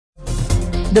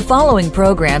The following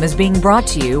program is being brought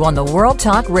to you on the World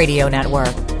Talk Radio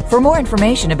Network. For more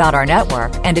information about our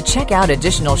network and to check out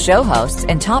additional show hosts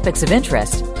and topics of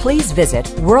interest, please visit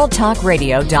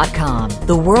worldtalkradio.com.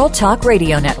 The World Talk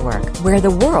Radio Network, where the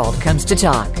world comes to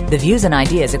talk. The views and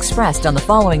ideas expressed on the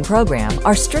following program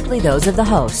are strictly those of the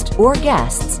host or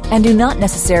guests and do not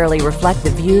necessarily reflect the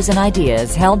views and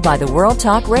ideas held by the World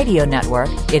Talk Radio Network,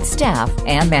 its staff,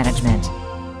 and management.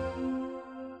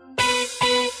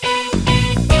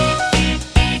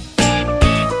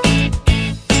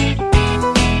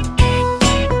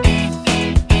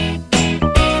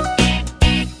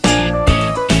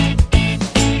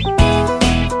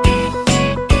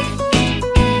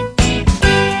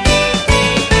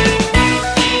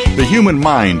 The human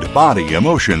mind, body,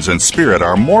 emotions, and spirit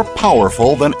are more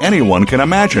powerful than anyone can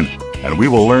imagine, and we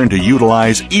will learn to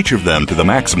utilize each of them to the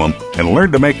maximum and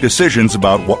learn to make decisions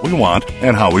about what we want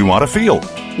and how we want to feel.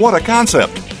 What a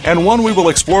concept, and one we will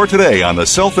explore today on the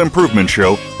Self-Improvement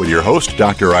Show with your host,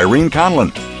 Dr. Irene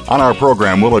Conlon. On our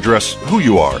program, we'll address who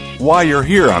you are, why you're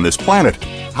here on this planet,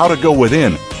 how to go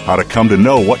within, how to come to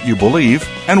know what you believe,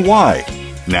 and why.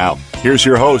 Now, here's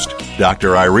your host,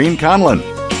 Dr. Irene Conlon.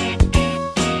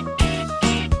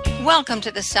 Welcome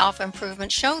to the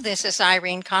Self-Improvement Show. This is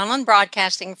Irene Conlon,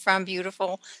 broadcasting from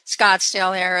beautiful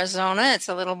Scottsdale, Arizona. It's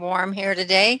a little warm here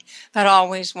today, but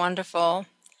always wonderful.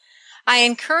 I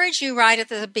encourage you right at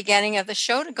the beginning of the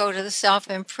show to go to the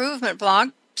Self-Improvement blog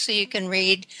so you can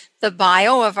read the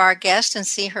bio of our guest and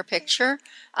see her picture.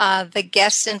 The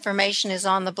guest's information is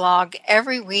on the blog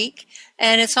every week,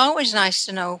 and it's always nice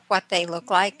to know what they look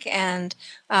like and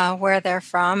where they're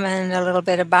from and a little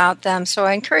bit about them. So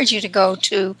I encourage you to go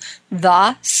to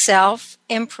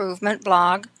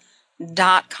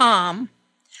theselfimprovementblog.com.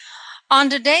 On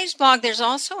today's blog, there's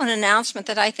also an announcement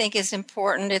that I think is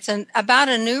important. It's about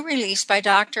a new release by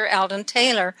Dr. Eldon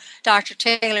Taylor. Dr.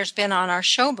 Taylor's been on our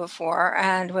show before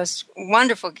and was a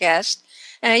wonderful guest.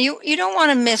 You don't want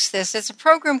to miss this. It's a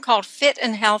program called Fit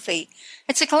and Healthy.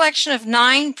 It's a collection of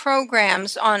 9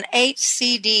 programs on 8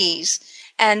 CDs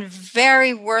and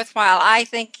very worthwhile. I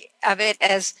think of it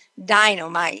as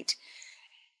dynamite.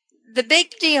 The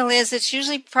big deal is it's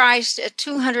usually priced at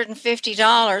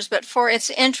 $250, but for its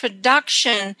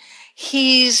introduction,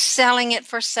 he's selling it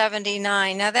for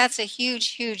 $79. Now, that's a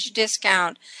huge, huge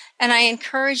discount, and I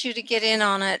encourage you to get in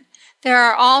on it. There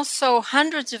are also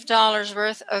hundreds of dollars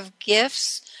worth of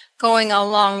gifts going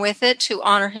along with it to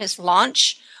honor his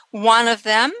launch. One of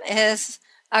them is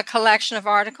a collection of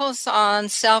articles on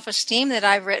self-esteem that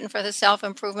I've written for the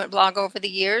Self-Improvement blog over the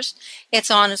years. It's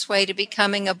on its way to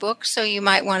becoming a book, so you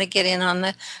might want to get in on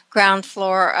the ground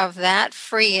floor of that.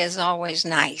 Free is always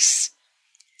nice.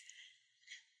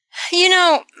 You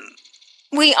know,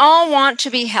 we all want to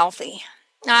be healthy.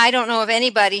 Now, I don't know of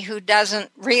anybody who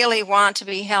doesn't really want to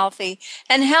be healthy.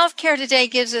 And healthcare today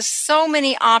gives us so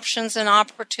many options and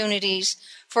opportunities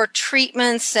for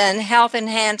treatments and health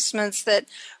enhancements that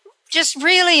just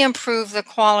really improve the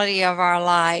quality of our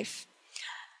life.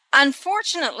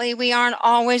 Unfortunately, we aren't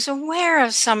always aware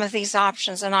of some of these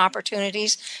options and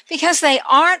opportunities because they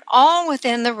aren't all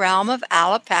within the realm of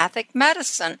allopathic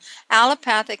medicine.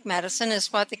 Allopathic medicine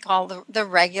is what they call the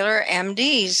regular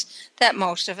MDs that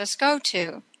most of us go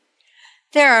to.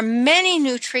 There are many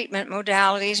new treatment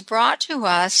modalities brought to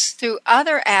us through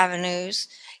other avenues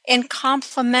in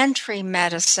complementary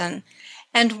medicine,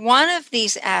 and one of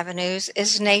these avenues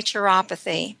is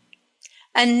naturopathy.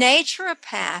 A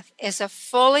naturopath is a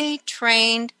fully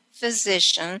trained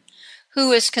physician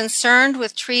who is concerned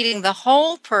with treating the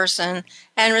whole person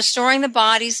and restoring the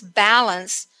body's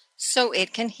balance so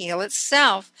it can heal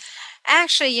itself.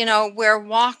 Actually, you know, we're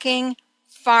walking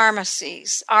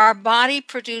pharmacies. Our body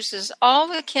produces all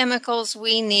the chemicals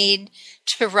we need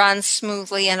to run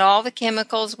smoothly and all the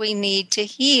chemicals we need to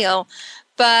heal,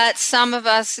 but some of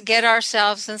us get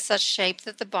ourselves in such shape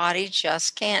that the body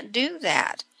just can't do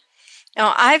that.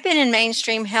 Now, I've been in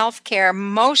mainstream healthcare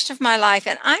most of my life,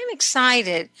 and I'm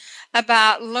excited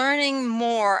about learning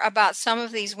more about some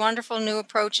of these wonderful new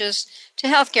approaches to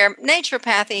healthcare.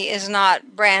 Naturopathy is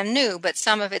not brand new, but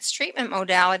some of its treatment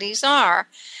modalities are.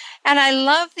 And I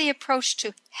love the approach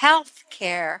to health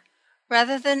care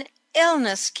rather than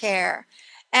illness care.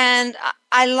 And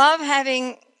I love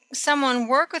having someone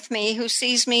work with me who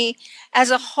sees me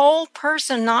as a whole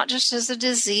person, not just as a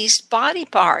diseased body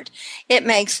part. It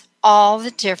makes all the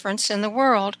difference in the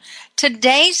world.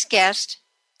 Today's guest,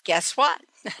 guess what,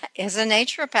 is a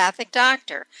naturopathic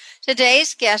doctor.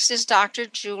 Today's guest is Dr.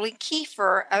 Julie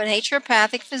Keiffer, a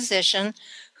naturopathic physician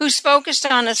who's focused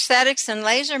on aesthetics and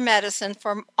laser medicine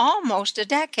for almost a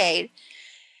decade.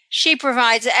 She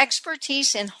provides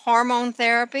expertise in hormone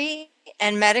therapy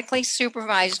and medically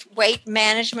supervised weight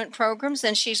management programs,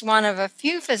 and she's one of a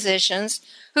few physicians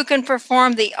who can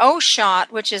perform the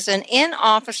O-shot, which is an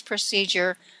in-office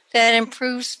procedure that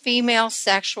improves female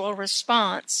sexual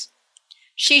response.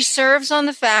 She serves on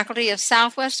the faculty of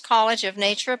Southwest College of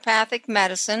Naturopathic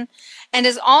Medicine and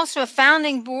is also a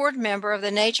founding board member of the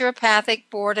Naturopathic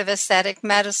Board of Aesthetic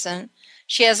Medicine.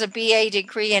 She has a BA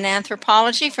degree in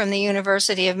anthropology from the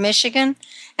University of Michigan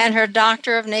and her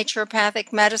Doctor of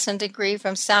Naturopathic Medicine degree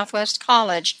from Southwest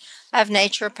College of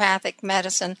Naturopathic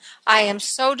Medicine. I am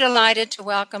so delighted to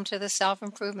welcome to the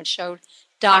Self-Improvement Show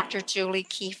Dr. Julie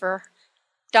Keiffer.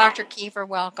 Dr. Keiffer,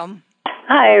 welcome.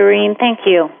 Hi, Irene. Thank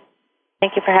you.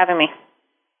 Thank you for having me.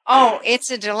 Oh, it's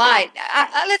a delight.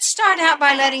 Let's start out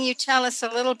by letting you tell us a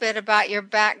little bit about your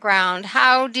background.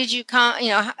 How did you come,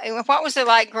 what was it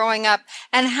like growing up?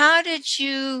 And how did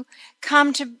you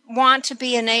come to want to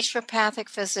be a naturopathic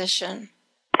physician?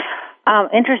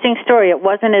 Interesting story. It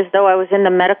wasn't as though I was in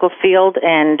the medical field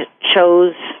and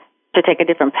chose to take a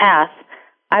different path.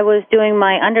 I was doing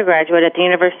my undergraduate at the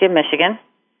University of Michigan,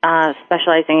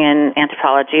 specializing in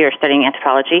anthropology or studying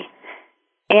anthropology.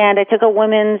 And I took a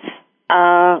women's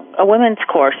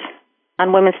course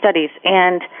on women's studies,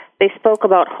 and they spoke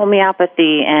about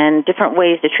homeopathy and different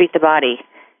ways to treat the body,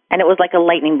 and it was like a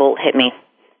lightning bolt hit me.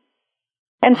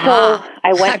 And so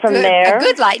I went from there. A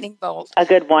good lightning bolt. A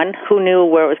good one. Who knew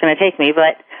where it was going to take me?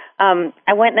 But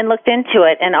I went and looked into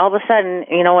it, and all of a sudden,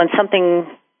 when something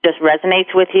just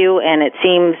resonates with you and it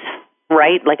seems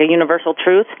right, like a universal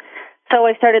truth, so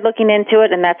I started looking into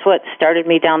it, and that's what started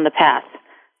me down the path.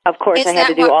 Of course, I had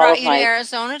to do all of my... Is that what brought you to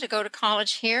Arizona to go to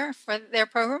college here for their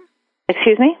program?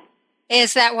 Excuse me?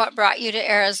 Is that what brought you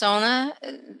to Arizona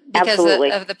because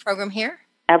of the program here?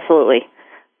 Absolutely.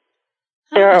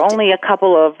 There are only a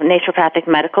couple of naturopathic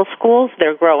medical schools.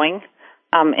 They're growing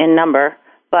in number,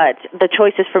 but the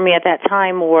choices for me at that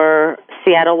time were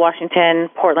Seattle,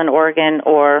 Washington, Portland, Oregon,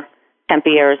 or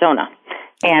Tempe, Arizona.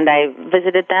 And I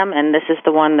visited them, and this is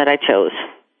the one that I chose.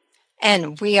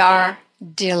 And we are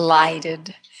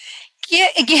delighted.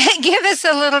 Give us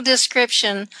a little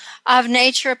description of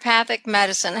naturopathic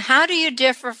medicine. How do you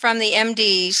differ from the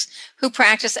MDs who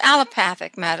practice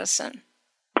allopathic medicine?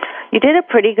 You did a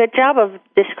pretty good job of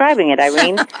describing it,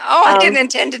 Irene. I didn't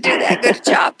intend to do that. Good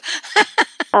job.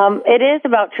 It is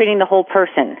about treating the whole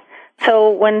person.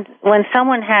 So when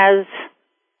someone has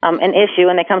an issue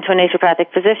and they come to a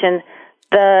naturopathic physician,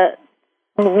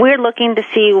 we're looking to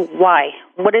see why.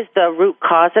 What is the root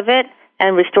cause of it,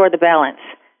 and restore the balance.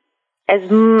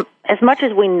 As much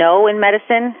as we know in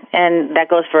medicine, and that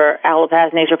goes for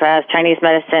allopath, naturopath, Chinese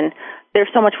medicine, there's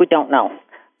so much we don't know.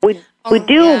 We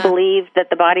do believe that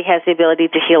the body has the ability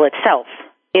to heal itself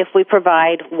if we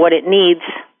provide what it needs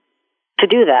to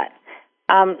do that.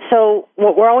 So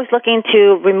we're always looking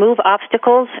to remove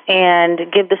obstacles and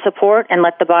give the support and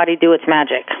let the body do its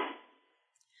magic.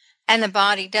 And the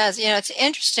body does. It's an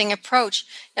interesting approach.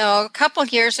 A couple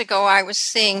of years ago, I was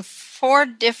seeing 4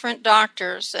 different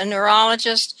doctors, a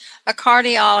neurologist, a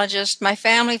cardiologist, my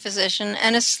family physician,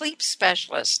 and a sleep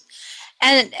specialist.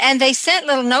 And they sent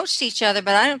little notes to each other,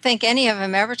 but I don't think any of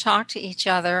them ever talked to each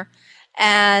other.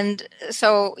 And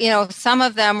so, some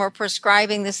of them were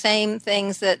prescribing the same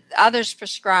things that others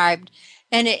prescribed.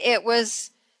 And it was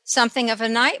something of a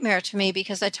nightmare to me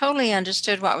because I totally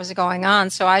understood what was going on.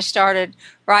 So I started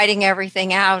writing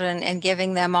everything out and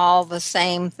giving them all the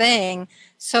same thing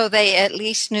so they at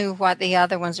least knew what the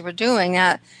other ones were doing.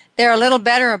 Now, they're a little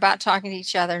better about talking to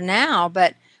each other now,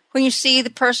 but when you see the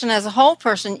person as a whole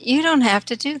person, you don't have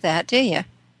to do that, do you?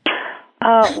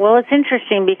 Well, it's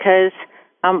interesting because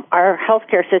our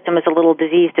healthcare system is a little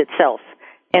diseased itself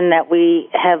in that we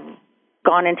have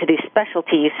gone into these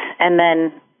specialties and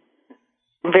then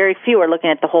very few are looking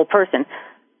at the whole person.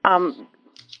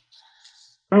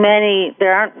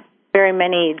 There aren't very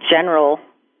many general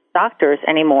doctors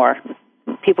anymore.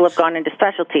 People have gone into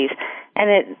specialties, and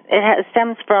it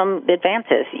stems from the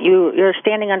advances. You're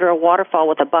standing under a waterfall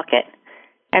with a bucket,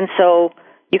 and so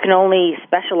you can only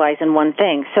specialize in one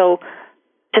thing. So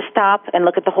to stop and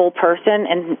look at the whole person,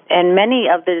 and many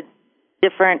of the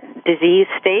different disease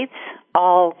states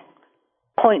all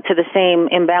point to the same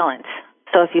imbalance.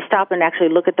 So if you stop and actually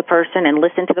look at the person and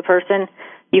listen to the person,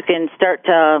 you can start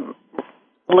to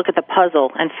look at the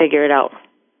puzzle and figure it out.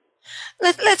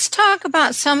 Let's talk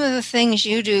about some of the things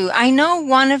you do. I know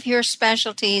one of your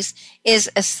specialties is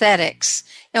aesthetics.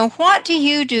 What do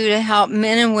you do to help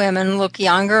men and women look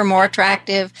younger, more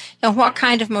attractive? What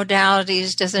kind of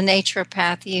modalities does a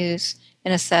naturopath use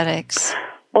in aesthetics?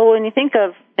 Well, when you think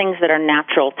of things that are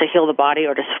natural to heal the body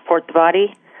or to support the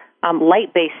body,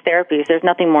 light-based therapies, there's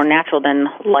nothing more natural than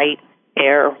light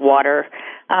air, water.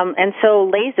 And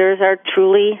so lasers are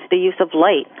truly the use of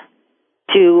light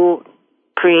to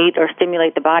create or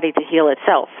stimulate the body to heal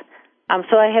itself.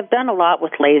 So I have done a lot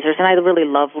with lasers, and I really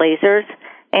love lasers.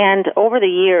 And over the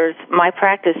years, my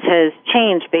practice has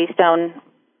changed based on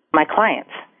my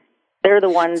clients. They're the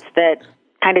ones that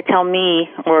kind of tell me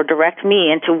or direct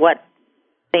me into what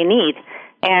they need.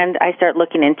 And I start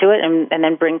looking into it and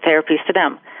then bring therapies to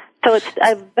them. So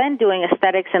I've been doing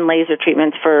aesthetics and laser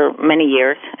treatments for many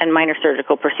years and minor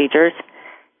surgical procedures.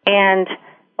 And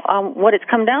what it's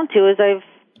come down to is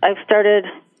I've started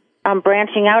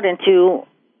branching out into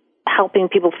helping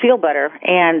people feel better,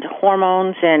 and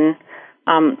hormones and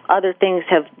other things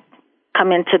have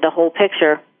come into the whole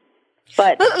picture.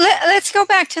 But let's go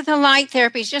back to the light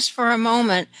therapies just for a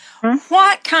moment.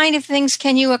 What kind of things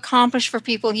can you accomplish for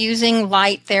people using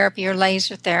light therapy or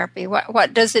laser therapy?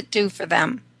 What does it do for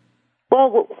them?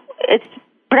 Well, it's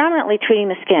predominantly treating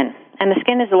the skin, and the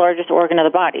skin is the largest organ of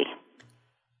the body.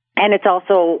 And it's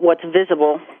also what's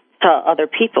visible to other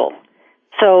people.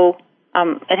 So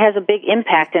it has a big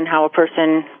impact in how a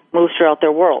person moves throughout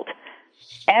their world.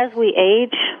 As we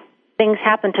age, things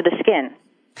happen to the skin.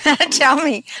 Tell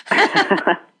me.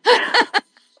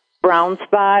 Brown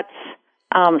spots,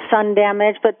 sun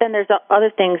damage, but then there's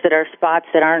other things that are spots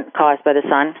that aren't caused by the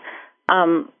sun.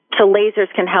 So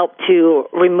lasers can help to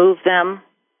remove them,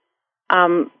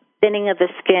 thinning of the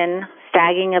skin,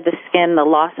 sagging of the skin, the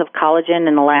loss of collagen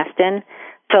and elastin.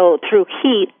 So through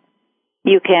heat,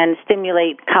 you can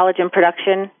stimulate collagen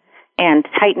production and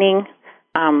tightening,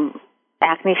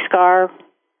 acne scar,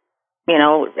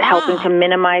 helping to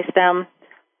minimize them,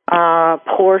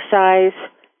 pore size,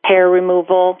 hair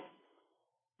removal.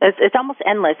 It's almost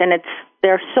endless, and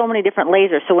there are so many different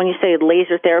lasers. So when you say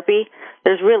laser therapy,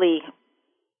 there's really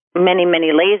many,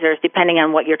 many lasers depending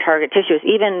on what your target tissue is.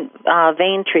 Even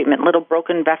vein treatment, little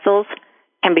broken vessels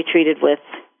can be treated with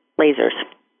lasers.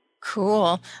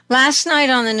 Cool. Last night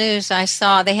on the news, I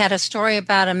saw they had a story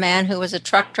about a man who was a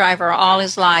truck driver all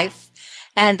his life,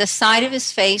 and the side of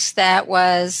his face that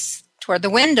was toward the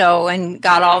window and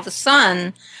got all the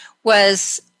sun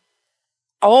was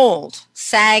old,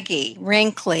 saggy,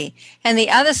 wrinkly, and the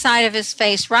other side of his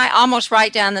face, almost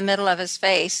right down the middle of his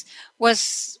face,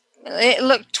 it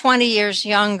looked 20 years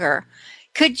younger.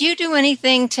 Could you do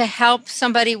anything to help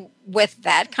somebody with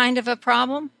that kind of a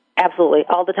problem? Absolutely.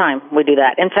 All the time we do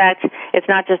that. In fact, it's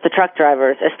not just the truck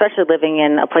drivers, especially living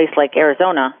in a place like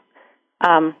Arizona.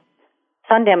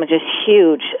 Sun damage is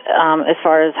huge as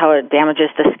far as how it damages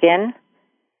the skin.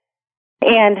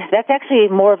 And that's actually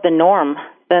more of the norm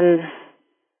than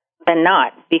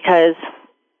not, because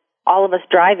all of us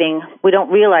driving, we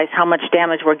don't realize how much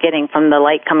damage we're getting from the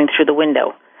light coming through the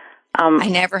window. I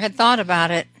never had thought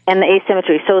about it. And the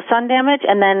asymmetry. So sun damage,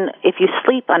 and then if you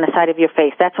sleep on the side of your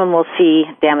face, that's when we'll see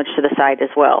damage to the side as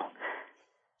well.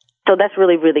 So that's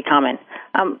really, really common.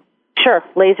 Sure,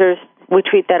 lasers, we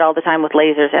treat that all the time with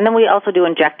lasers. And then we also do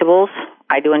injectables.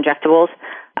 I do injectables.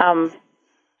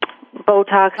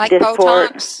 Botox, like Dysport.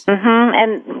 Botox? Mm-hmm.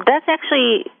 And that's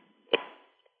actually,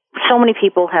 so many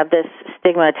people have this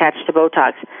stigma attached to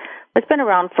Botox. It's been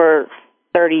around for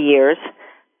 30 years.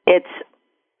 It's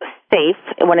safe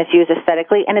when it's used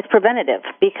aesthetically, and it's preventative,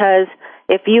 because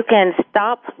if you can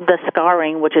stop the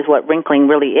scarring, which is what wrinkling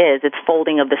really is, it's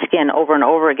folding of the skin over and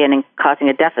over again and causing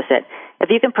a deficit. If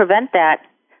you can prevent that,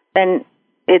 then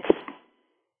it's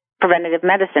preventative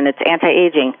medicine. It's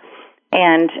anti-aging.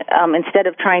 And instead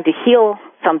of trying to heal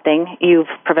something, you've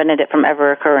prevented it from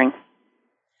ever occurring.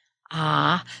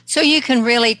 So you can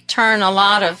really turn a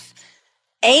lot of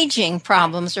aging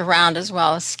problems around as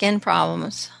well as skin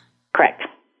problems. Correct.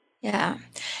 Yeah.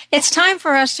 It's time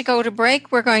for us to go to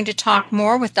break. We're going to talk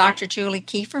more with Dr. Julie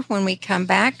Keiffer when we come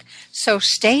back, so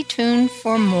stay tuned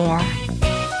for more.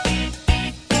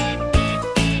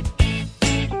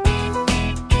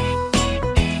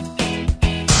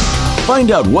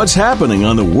 Find out what's happening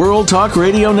on the World Talk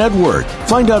Radio Network.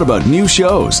 Find out about new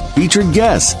shows, featured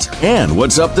guests, and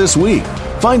what's up this week.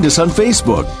 Find us on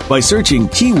Facebook by searching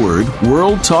keyword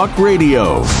World Talk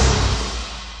Radio.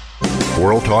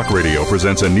 World Talk Radio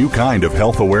presents a new kind of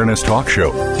health awareness talk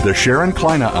show, the Sharon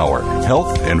Kleina Hour,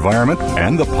 Health, Environment,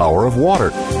 and the Power of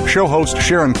Water. Show host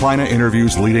Sharon Kleina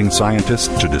interviews leading scientists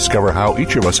to discover how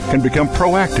each of us can become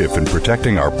proactive in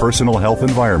protecting our personal health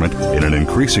environment in an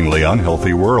increasingly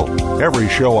unhealthy world. Every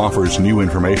show offers new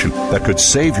information that could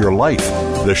save your life.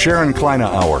 The Sharon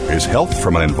Kleina Hour is health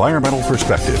from an environmental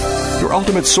perspective, your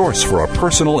ultimate source for a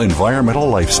personal environmental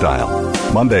lifestyle.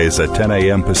 Mondays at 10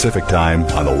 a.m. Pacific Time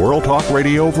on the World Talk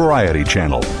Radio Variety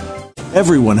Channel.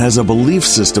 Everyone has a belief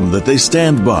system that they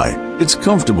stand by. It's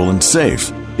comfortable and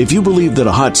safe. If you believe that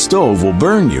a hot stove will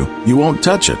burn you, you won't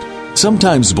touch it.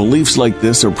 Sometimes beliefs like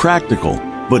this are practical,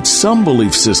 but some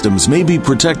belief systems may be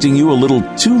protecting you a little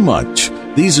too much.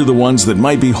 These are the ones that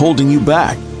might be holding you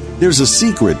back. There's a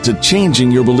secret to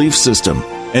changing your belief system,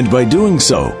 and by doing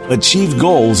so, achieve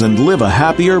goals and live a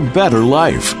happier, better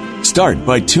life. Start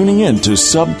by tuning in to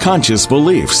Subconscious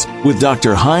Beliefs with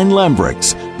Dr. Hein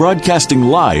Lambrix, broadcasting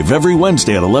live every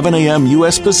Wednesday at 11 a.m.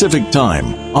 U.S. Pacific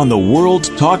Time on the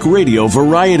World Talk Radio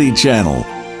Variety Channel.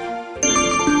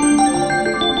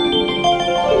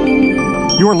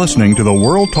 You're listening to the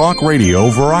World Talk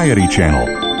Radio Variety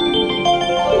Channel.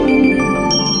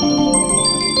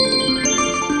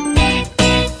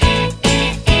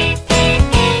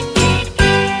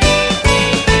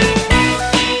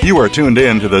 You are tuned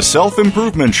in to the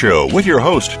Self-Improvement Show with your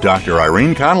host, Dr.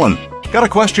 Irene Conlon. Got a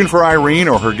question for Irene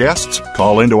or her guests?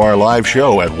 Call into our live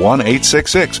show at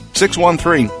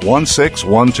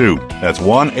 1-866-613-1612. That's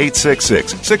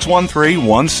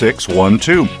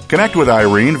 1-866-613-1612. Connect with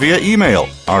Irene via email.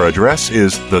 Our address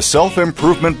is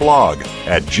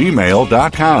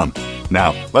theselfimprovementblog@gmail.com.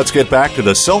 Now, let's get back to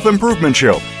the Self-Improvement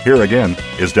Show. Here again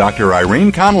is Dr.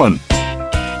 Irene Conlon.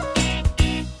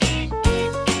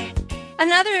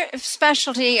 Another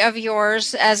specialty of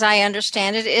yours, as I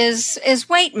understand it, is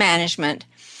weight management.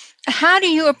 How do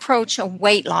you approach a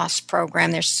weight loss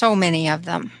program? There's so many of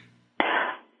them.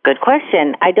 Good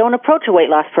question. I don't approach a weight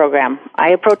loss program. I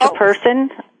approach a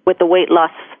person with a weight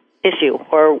loss issue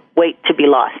or weight to be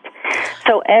lost.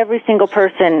 So every single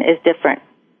person is different.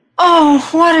 Oh,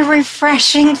 what a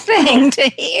refreshing thing to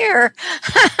hear.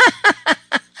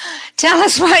 Tell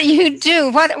us what you do.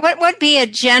 What would be a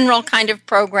general kind of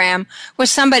program with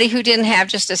somebody who didn't have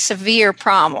just a severe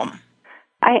problem?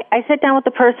 I sit down with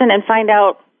the person and find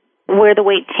out where the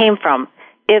weight came from.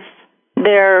 If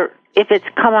it's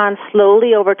come on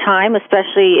slowly over time,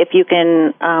 especially if you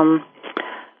can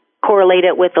correlate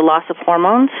it with the loss of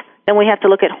hormones, then we have to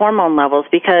look at hormone levels,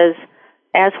 because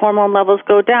as hormone levels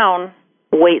go down,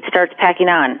 weight starts packing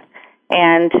on.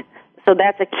 And so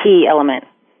that's a key element.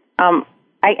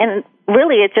 And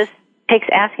really, it just takes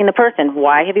asking the person,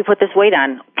 why have you put this weight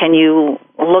on? Can you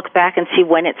look back and see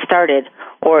when it started?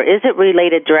 Or is it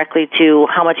related directly to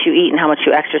how much you eat and how much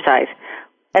you exercise?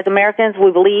 As Americans,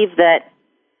 we believe that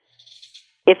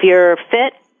if you're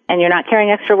fit and you're not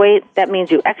carrying extra weight, that means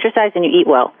you exercise and you eat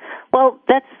well. Well,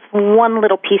 that's one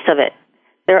little piece of it.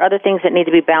 There are other things that need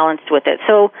to be balanced with it.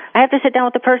 So I have to sit down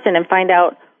with the person and find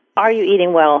out, are you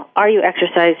eating well? Are you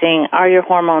exercising? Are your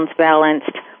hormones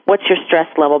balanced? What's your stress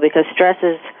level? Because stress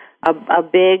is a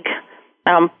big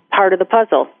part of the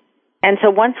puzzle. And so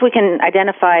once we can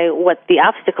identify what the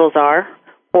obstacles are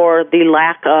or the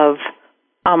lack of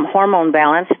hormone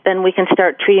balance, then we can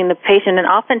start treating the patient. And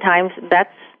oftentimes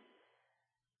that's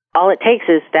all it takes,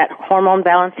 is that hormone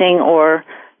balancing or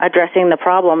addressing the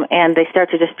problem, and they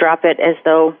start to just drop it as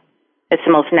though it's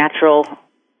the most natural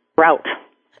route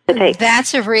to take.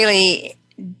 That's a really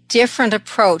different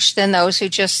approach than those who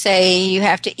just say you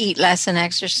have to eat less and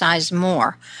exercise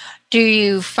more. Do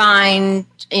you find,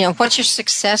 what's your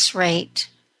success rate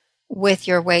with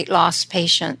your weight loss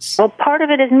patients? Well, part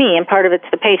of it is me and part of it's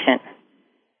the patient.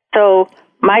 So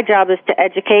my job is to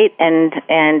educate and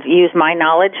use my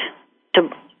knowledge to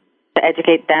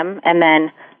educate them, and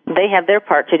then they have their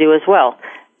part to do as well.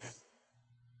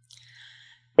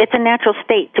 It's a natural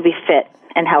state to be fit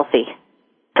and healthy.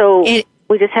 So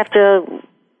we just have to,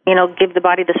 give the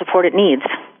body the support it needs.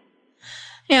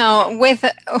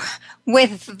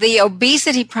 With the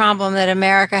obesity problem that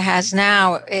America has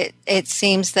now, it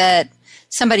seems that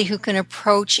somebody who can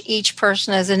approach each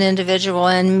person as an individual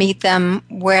and meet them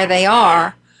where they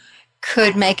are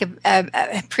could make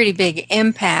a pretty big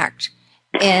impact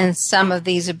in some of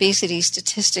these obesity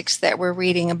statistics that we're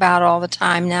reading about all the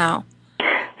time now.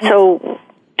 So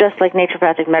just like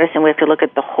naturopathic medicine, we have to look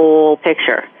at the whole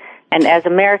picture. And as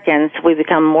Americans, we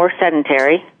become more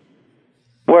sedentary.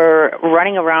 We're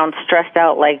running around stressed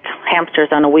out like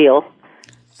hamsters on a wheel.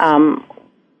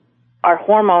 Our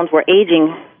hormones, we're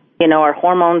aging. Our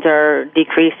hormones are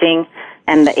decreasing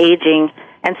and the aging.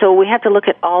 And so we have to look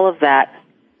at all of that.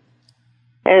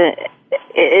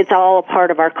 It's all a part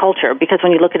of our culture, because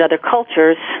when you look at other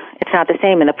cultures, it's not the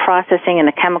same. And the processing and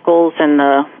the chemicals and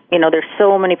there's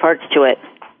so many parts to it.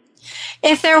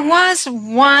 If there was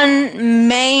one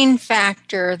main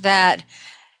factor that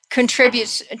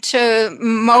contributes to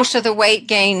most of the weight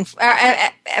gain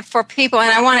for people,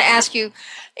 and I want to ask you,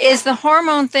 is the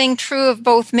hormone thing true of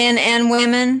both men and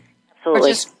women? Absolutely. Or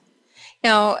just,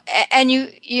 and you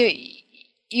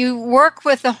work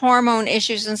with the hormone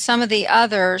issues and some of the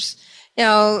others.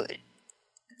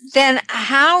 then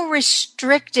how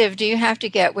restrictive do you have to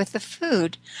get with the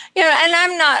food? You know,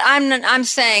 and I'm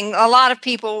saying a lot of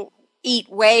people eat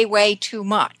way too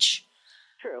much.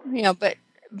 True. You know, but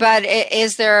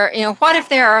is there, you know, what if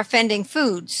there are offending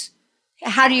foods?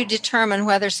 How do you determine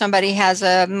whether somebody has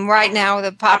right now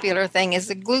the popular thing is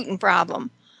the gluten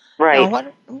problem? Right. You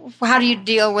know, how do you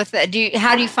deal with that?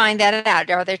 How do you find that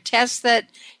out? Are there tests that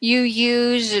you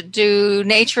use? Do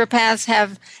naturopaths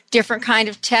have different kind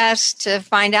of tests to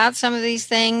find out some of these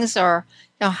things? Or,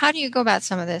 you know, how do you go about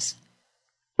some of this?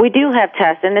 We do have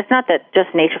tests, and it's not that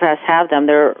just naturopaths have them.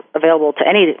 They're available to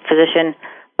any physician,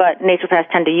 but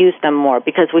naturopaths tend to use them more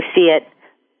because we see it.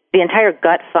 The entire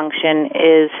gut function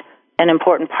is an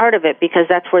important part of it because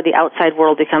that's where the outside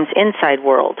world becomes inside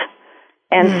world.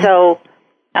 And so,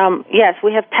 yes,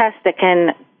 we have tests that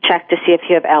can check to see if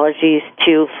you have allergies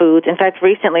to foods. In fact,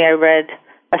 recently I read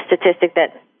a statistic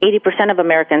that 80% of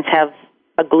Americans have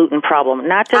a gluten problem,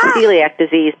 not just celiac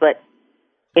disease, but,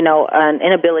 you know, an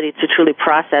inability to truly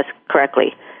process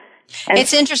correctly. And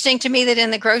it's interesting to me that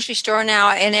in the grocery store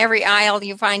now, in every aisle,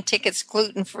 you find tickets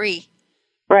gluten-free.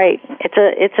 Right.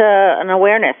 It's an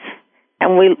awareness.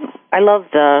 And I love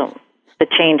the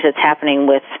change that's happening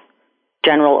with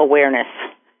general awareness.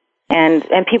 And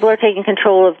people are taking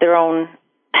control of their own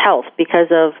health because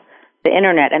of the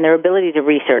internet and their ability to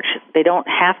research. They don't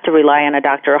have to rely on a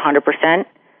doctor 100%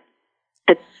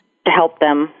 to help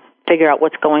them figure out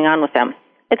what's going on with them.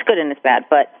 It's good and it's bad,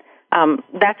 but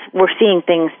we're seeing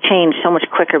things change so much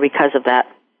quicker because of that.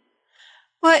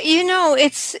 Well, you know,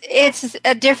 it's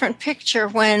a different picture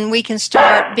when we can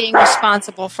start being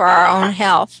responsible for our own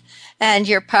health. And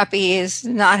your puppy is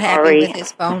not happy with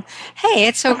his bone. Hey,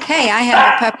 it's okay. I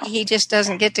have a puppy. He just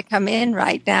doesn't get to come in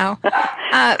right now.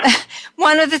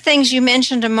 One of the things you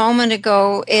mentioned a moment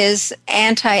ago is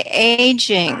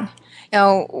anti-aging. You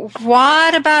know,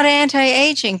 what about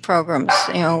anti-aging programs?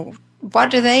 You know, what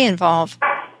do they involve?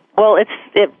 Well,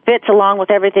 it fits along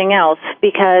with everything else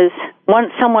because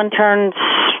once someone turns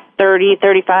 30,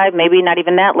 35, maybe not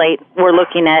even that late, we're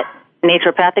looking at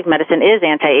naturopathic medicine is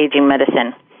anti-aging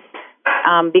medicine.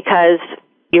 Because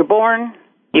you're born,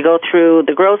 you go through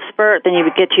the growth spurt, then you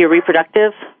get to your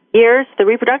reproductive years. The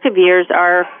reproductive years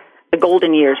are the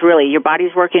golden years, really. Your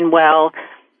body's working well,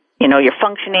 you know, you're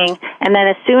functioning, and then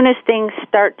as soon as things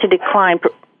start to decline,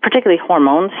 particularly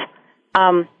hormones,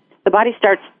 the body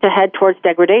starts to head towards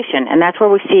degradation, and that's where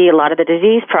we see a lot of the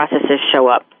disease processes show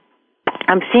up.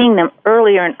 I'm seeing them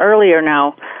earlier and earlier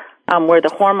now where the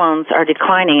hormones are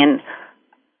declining, and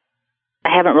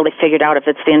I haven't really figured out if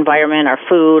it's the environment, our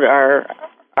food, our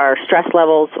stress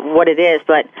levels, what it is,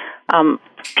 but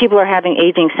people are having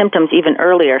aging symptoms even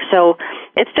earlier. So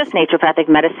it's just naturopathic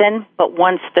medicine, but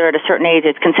once they're at a certain age,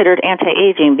 it's considered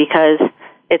anti-aging because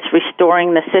it's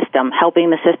restoring the system, helping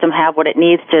the system have what it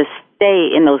needs to stay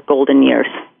in those golden years.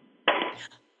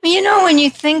 You know, when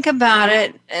you think about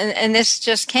it, and this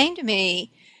just came to me,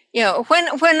 you know,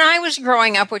 when I was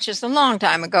growing up, which is a long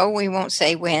time ago, we won't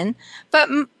say when, but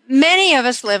many of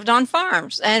us lived on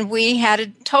farms, and we had a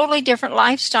totally different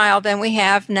lifestyle than we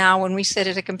have now when we sit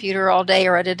at a computer all day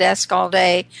or at a desk all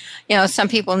day. You know, some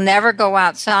people never go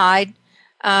outside,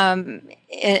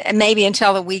 maybe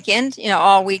until the weekend, you know,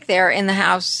 all week they're in the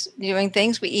house doing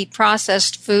things. We eat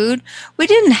processed food. We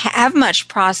didn't have much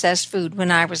processed food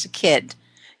when I was a kid.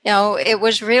 You know, it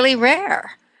was really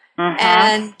rare.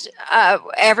 And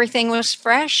everything was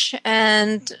fresh,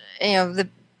 and you know,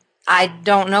 I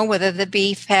don't know whether the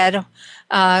beef had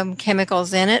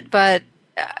chemicals in it, but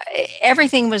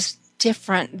everything was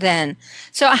different then.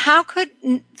 So how could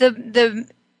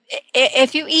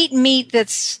if you eat meat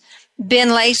that's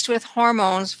been laced with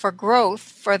hormones for growth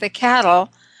for the cattle,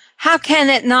 how can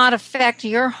it not affect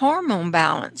your hormone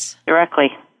balance? Directly.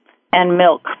 And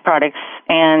milk products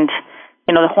and,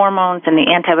 you know, the hormones and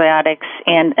the antibiotics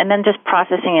and then just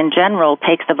processing in general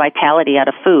takes the vitality out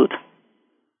of food.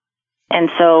 And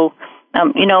so,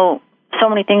 you know, so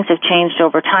many things have changed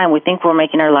over time. We think we're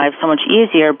making our lives so much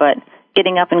easier, but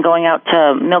getting up and going out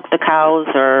to milk the cows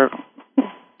or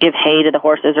give hay to the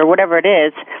horses or whatever it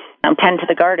is, tend to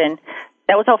the garden,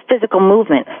 that was all physical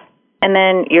movement. And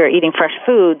then you're eating fresh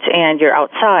foods and you're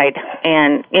outside.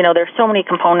 And, you know, there's so many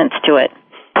components to it.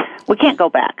 We can't go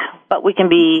back, but we can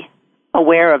be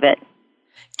aware of it.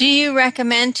 Do you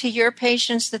recommend to your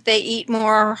patients that they eat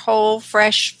more whole,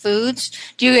 fresh foods?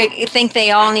 Do you think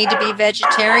they all need to be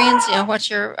vegetarians? You know, what's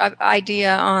your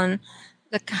idea on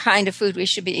the kind of food we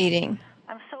should be eating?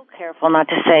 I'm so careful not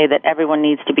to say that everyone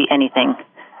needs to be anything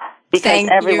because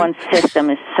everyone's system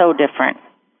is so different.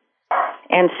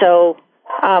 And so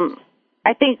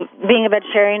I think being a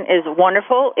vegetarian is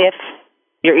wonderful if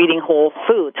you're eating whole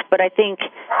foods. But I think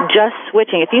just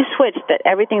switching, if you switched that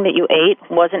everything that you ate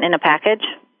wasn't in a package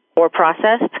or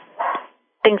processed,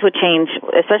 things would change,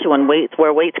 especially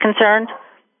where weight's concerned,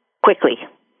 quickly.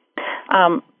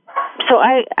 So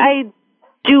I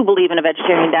do believe in a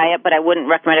vegetarian diet, but I wouldn't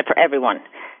recommend it for everyone.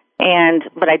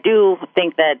 But I do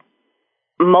think that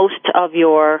most of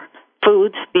your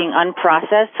foods being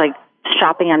unprocessed, like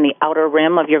shopping on the outer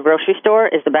rim of your grocery store,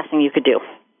 is the best thing you could do.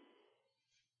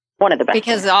 One of the best.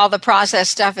 Because all the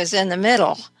processed stuff is in the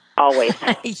middle. Always.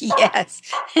 Yes.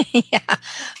 Yeah.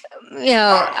 You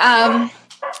know,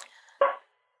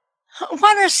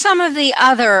 what are some of the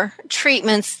other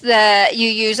treatments that you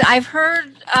use? I've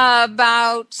heard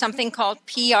about something called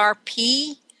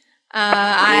PRP.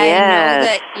 I know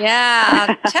that.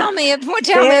 Yeah. Tell me about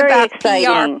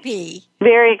exciting. PRP.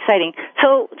 Very exciting.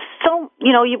 So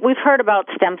we've heard about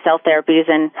stem cell therapies,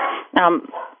 and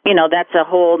that's a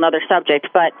whole other subject.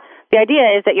 But the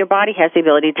idea is that your body has the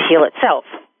ability to heal itself.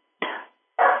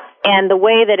 And the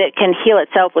way that it can heal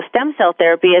itself with stem cell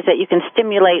therapy is that you can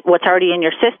stimulate what's already in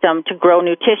your system to grow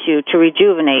new tissue, to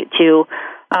rejuvenate, to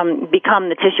become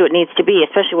the tissue it needs to be,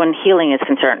 especially when healing is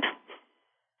concerned.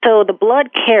 So the blood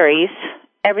carries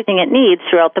everything it needs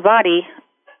throughout the body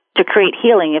to create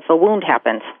healing if a wound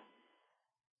happens.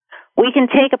 We can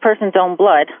take a person's own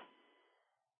blood,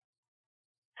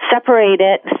 separate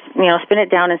it, spin it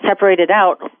down and separate it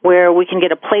out where we can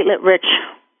get a platelet-rich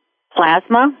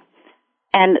plasma.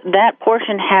 And that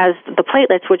portion has the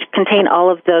platelets, which contain all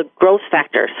of the growth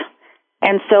factors.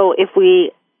 And so if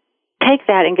we take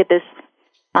that and get this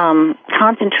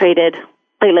concentrated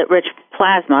platelet-rich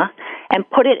plasma and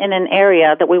put it in an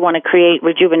area that we want to create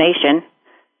rejuvenation,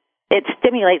 it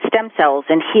stimulates stem cells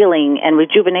and healing and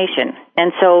rejuvenation.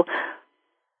 And so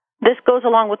this goes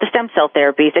along with the stem cell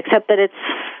therapies, except that it's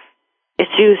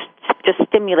used just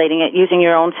stimulating it, using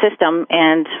your own system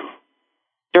and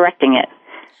directing it.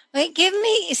 Wait, give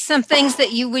me some things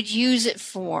that you would use it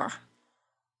for.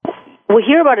 We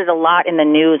hear about it a lot in the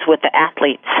news with the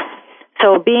athletes.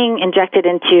 So being injected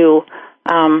into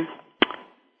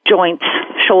joints,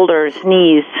 shoulders,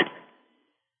 knees,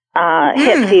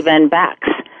 hips, even backs,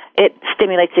 it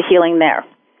stimulates the healing there.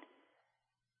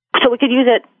 So we could use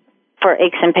it for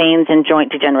aches and pains and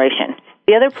joint degeneration.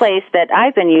 The other place that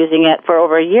I've been using it for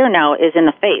over a year now is in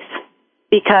the face,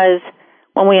 because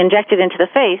when we inject it into the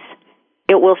face,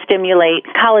 it will stimulate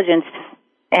collagen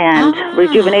and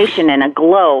rejuvenation and a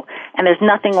glow, and there's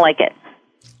nothing like it.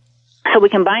 So we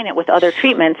combine it with other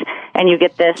treatments, and you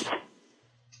get this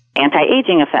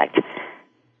anti-aging effect.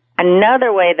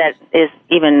 Another way that is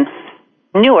even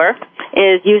newer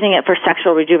is using it for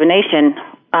sexual rejuvenation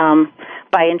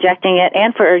by injecting it,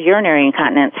 and for urinary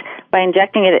incontinence, by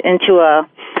injecting it into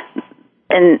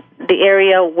in the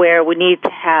area where we need to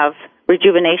have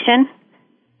rejuvenation,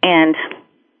 and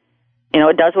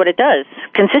it does what it does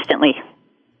consistently.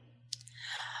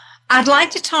 I'd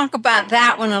like to talk about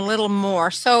that one a little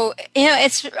more. So,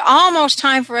 it's almost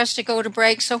time for us to go to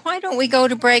break. So why don't we go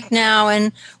to break now?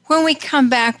 And when we come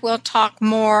back, we'll talk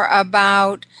more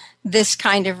about this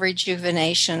kind of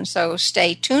rejuvenation. So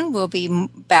stay tuned. We'll be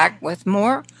back with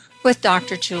more with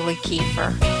Dr. Julie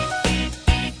Keiffer.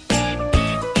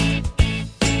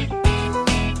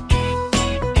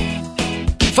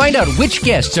 Find out which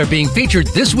guests are being featured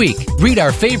this week. Read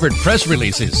our favorite press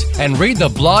releases and read the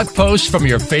blog posts from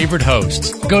your favorite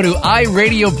hosts. Go to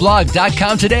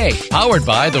iradioblog.com today. Powered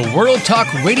by the World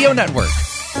Talk Radio Network.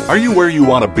 Are you where you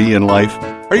want to be in life?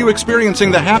 Are you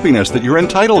experiencing the happiness that you're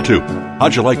entitled to?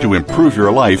 How'd you like to improve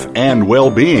your life and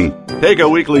well-being? Take a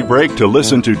weekly break to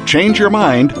listen to Change Your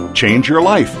Mind, Change Your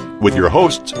Life with your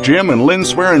hosts, Jim and Lynn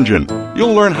Swearingen.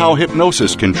 You'll learn how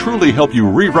hypnosis can truly help you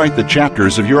rewrite the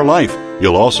chapters of your life.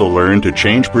 You'll also learn to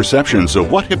change perceptions of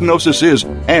what hypnosis is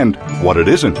and what it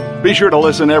isn't. Be sure to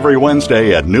listen every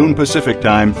Wednesday at noon Pacific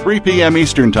Time, 3 p.m.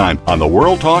 Eastern Time on the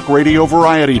World Talk Radio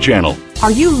Variety Channel.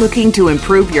 Are you looking to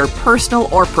improve your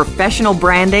personal or professional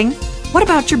branding? What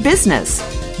about your business?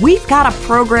 We've got a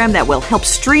program that will help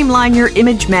streamline your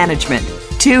image management.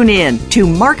 Tune in to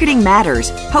Marketing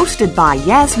Matters, hosted by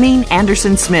Yasmin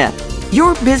Anderson-Smith.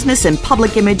 Your business and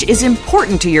public image is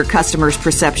important to your customers'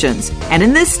 perceptions. And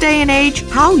in this day and age,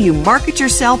 how you market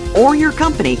yourself or your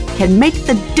company can make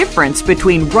the difference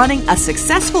between running a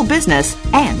successful business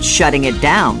and shutting it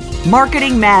down.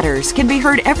 Marketing Matters can be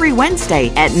heard every Wednesday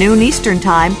at noon Eastern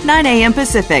Time, 9 a.m.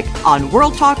 Pacific on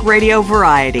World Talk Radio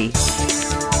Variety.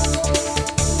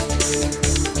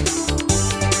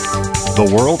 The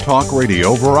World Talk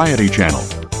Radio Variety Channel,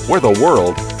 where the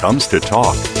world comes to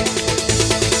talk.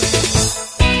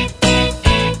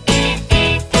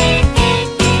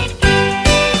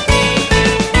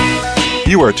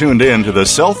 You are tuned in to the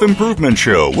Self-Improvement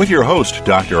Show with your host,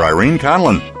 Dr. Irene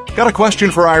Conlon. Got a question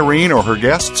for Irene or her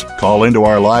guests? Call into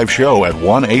our live show at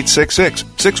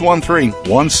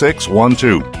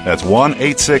 1-866-613-1612. That's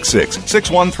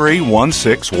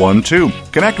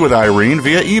 1-866-613-1612. Connect with Irene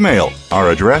via email.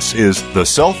 Our address is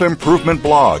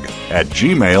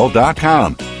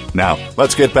theselfimprovementblog@gmail.com. Now,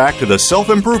 let's get back to the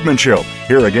Self-Improvement Show.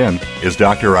 Here again is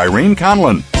Dr. Irene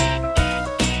Conlon.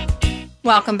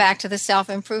 Welcome back to the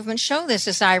Self-Improvement Show. This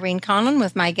is Irene Conlon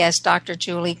with my guest, Dr.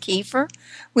 Julie Keiffer.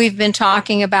 We've been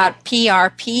talking about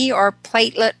PRP, or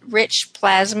platelet-rich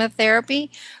plasma therapy,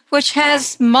 which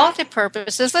has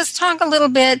multi-purposes. Let's talk a little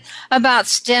bit about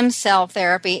stem cell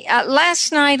therapy.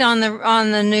 Last night on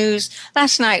the news,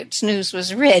 last night's news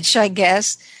was rich, I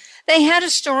guess. They had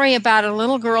a story about a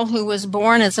little girl who was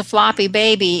born as a floppy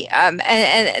baby, and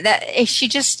that she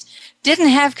just didn't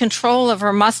have control of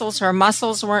her muscles. Her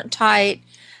muscles weren't tight.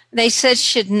 They said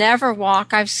she'd never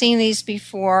walk. I've seen these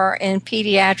before in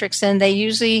pediatrics, and they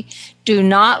usually do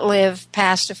not live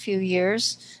past a few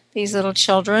years, these little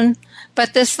children.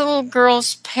 But this little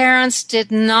girl's parents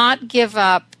did not give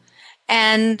up,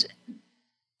 and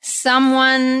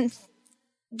someone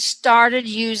started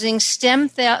using stem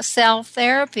cell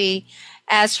therapy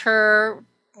as her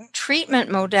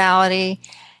treatment modality.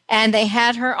 And they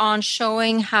had her on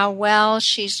showing how well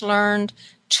she's learned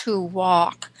to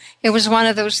walk. It was one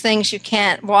of those things you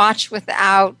can't watch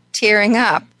without tearing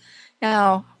up.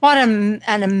 Now, what an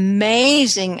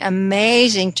amazing,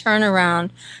 amazing turnaround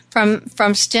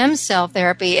from stem cell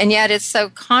therapy, and yet it's so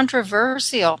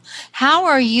controversial. How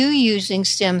are you using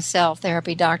stem cell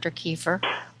therapy, Dr. Keiffer?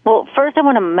 Well, first I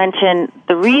want to mention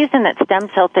the reason that stem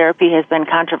cell therapy has been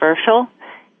controversial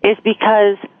is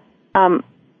because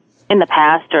in the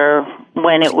past, or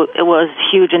when it was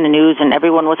huge in the news and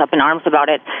everyone was up in arms about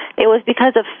it, it was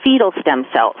because of fetal stem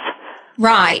cells.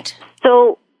 Right.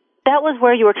 So that was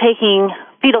where you were taking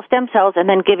fetal stem cells and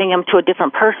then giving them to a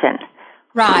different person.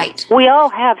 Right. We all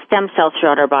have stem cells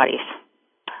throughout our bodies.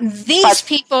 These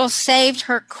people saved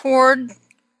her cord,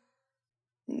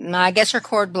 I guess her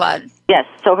cord blood. Yes,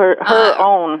 so her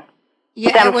own stem cells.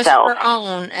 Yeah, it was her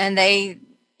own, and they,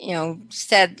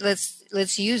 said,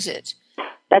 let's use it.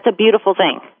 That's a beautiful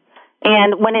thing.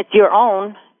 And when it's your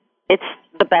own, it's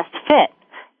the best fit.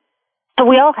 So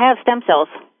we all have stem cells.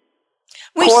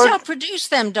 We still produce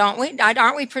them, don't we?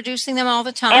 Aren't we producing them all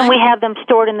the time? And we have them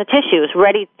stored in the tissues,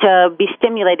 ready to be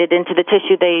stimulated into the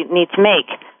tissue they need to make.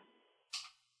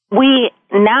 We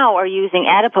now are using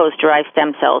adipose-derived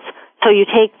stem cells. So you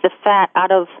take the fat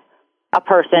out of a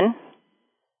person,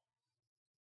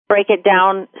 break it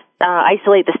down,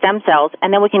 isolate the stem cells,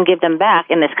 and then we can give them back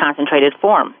in this concentrated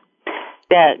form.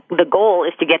 The goal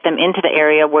is to get them into the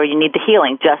area where you need the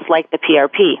healing, just like the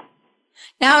PRP.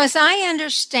 Now, as I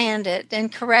understand it,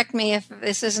 and correct me if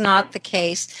this is not the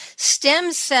case,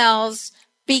 stem cells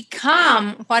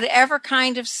become whatever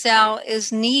kind of cell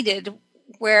is needed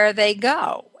where they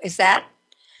go. Is that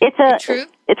true?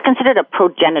 It's considered a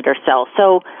progenitor cell.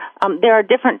 So there are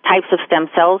different types of stem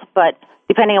cells, but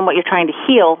depending on what you're trying to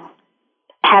heal,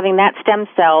 having that stem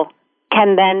cell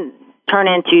can then turn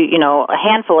into, a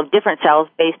handful of different cells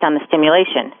based on the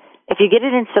stimulation. If you get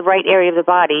it into the right area of the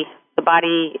body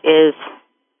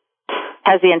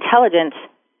has the intelligence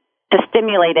to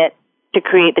stimulate it to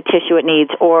create the tissue it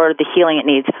needs or the healing it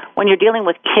needs. When you're dealing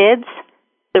with kids,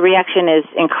 the reaction is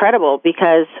incredible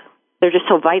because they're just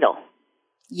so vital.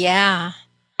 Yeah.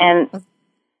 And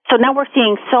so now we're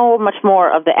seeing so much more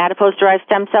of the adipose-derived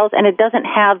stem cells, and it doesn't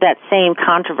have that same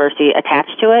controversy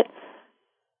attached to it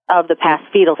of the past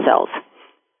fetal cells.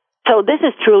 So this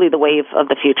is truly the wave of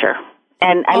the future.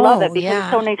 And I love it because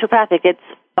it's so naturopathic. It's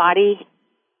body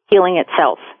healing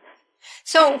itself.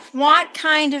 So what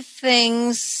kind of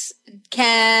things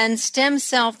can stem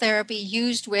cell therapy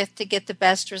used with to get the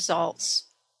best results?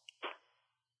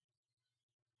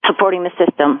 Supporting the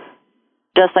system,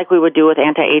 just like we would do with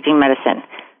anti-aging medicine.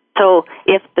 So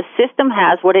if the system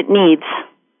has what it needs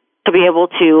to be able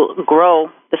to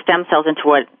grow the stem cells into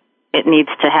what it needs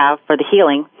to have for the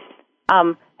healing,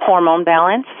 hormone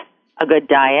balance, a good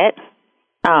diet,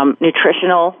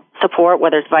 nutritional support,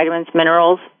 whether it's vitamins,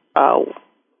 minerals,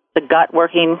 the gut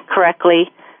working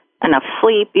correctly, enough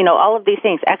sleep, all of these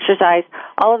things, exercise,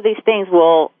 all of these things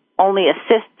will only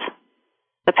assist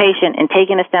the patient in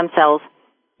taking the stem cells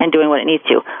and doing what it needs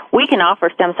to. We can offer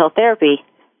stem cell therapy,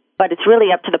 but it's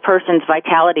really up to the person's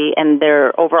vitality and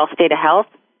their overall state of health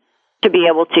to be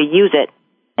able to use it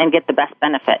and get the best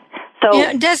benefit.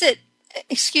 So, does it,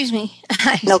 excuse me.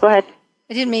 No, go ahead.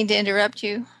 I didn't mean to interrupt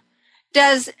you.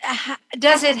 Does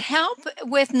it help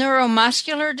with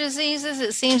neuromuscular diseases?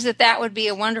 It seems that would be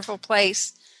a wonderful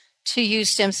place to use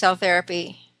stem cell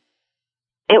therapy?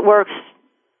 It works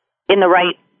in the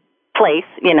right place,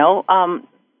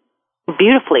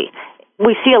 beautifully.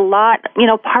 We see a lot,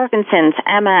 Parkinson's,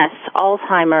 MS,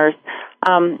 Alzheimer's,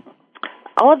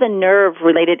 all of the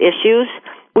nerve-related issues.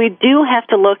 We do have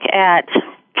to look at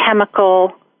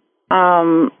chemical,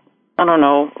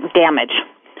 damage.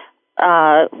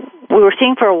 We were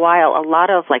seeing for a while a lot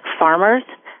of farmers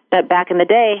that back in the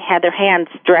day had their hands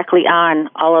directly on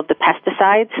all of the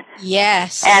pesticides.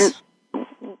 Yes. And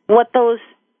what those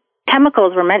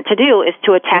chemicals were meant to do is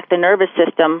to attack the nervous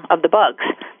system of the bugs.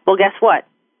 Well, guess what?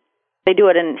 They do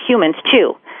it in humans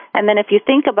too. And then if you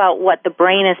think about what the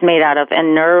brain is made out of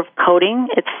and nerve coating,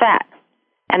 it's fat.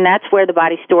 And that's where the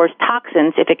body stores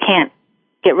toxins if it can't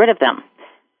get rid of them.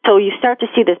 So you start to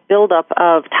see this buildup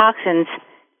of toxins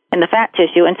in the fat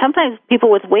tissue. And sometimes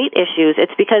people with weight issues,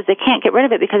 it's because they can't get rid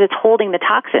of it because it's holding the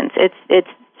toxins. It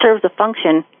serves a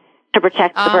function to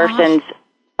protect the person's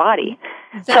body.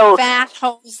 The fat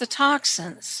holds the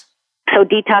toxins. So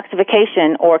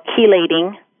detoxification or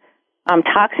chelating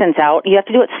toxins out, you have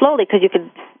to do it slowly because you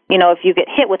could, if you get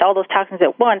hit with all those toxins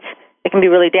at once, it can be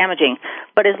really damaging.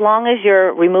 But as long as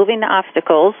you're removing the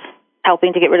obstacles,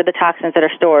 helping to get rid of the toxins that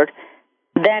are stored,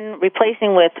 then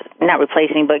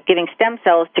giving stem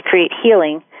cells to create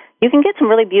healing, you can get some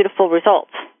really beautiful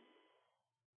results.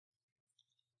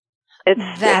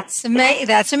 That's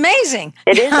amazing.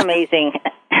 It is amazing.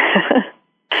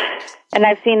 And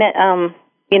I've seen it,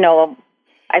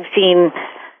 I've seen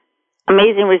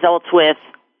amazing results with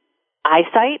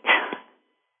eyesight,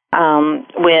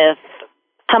 with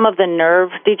some of the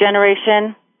nerve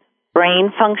degeneration,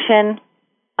 brain function.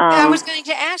 I was going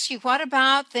to ask you, what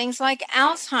about things like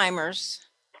Alzheimer's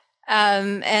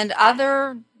and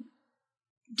other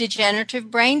degenerative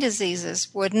brain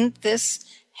diseases? Wouldn't this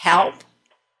help?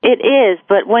 It is,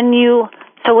 but when you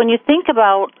think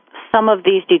about some of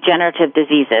these degenerative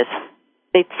diseases,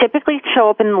 they typically show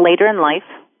up later in life,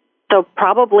 so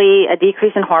probably a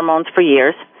decrease in hormones for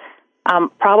years,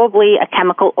 probably a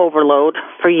chemical overload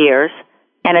for years,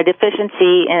 and a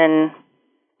deficiency in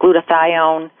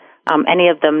glutathione, any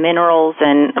of the minerals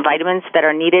and vitamins that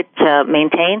are needed to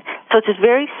maintain. So it's a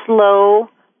very slow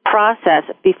process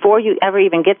before you ever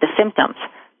even get the symptoms.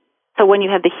 So when you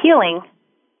have the healing,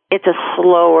 it's a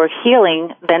slower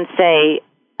healing than, say,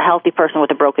 a healthy person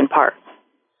with a broken part.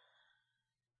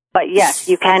 But yes,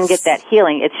 you can get that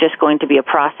healing. It's just going to be a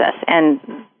process, and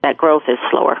that growth is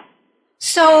slower.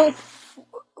 So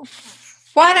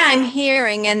what I'm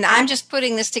hearing, and I'm just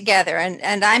putting this together,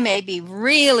 and I may be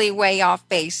really way off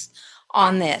base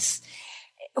on this.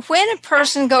 When a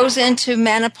person goes into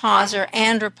menopause or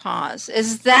andropause,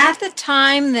 is that the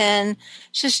time then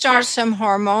to start some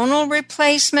hormonal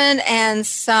replacement and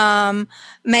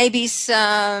maybe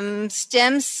some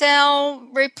stem cell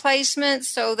replacement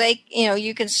so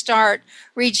you can start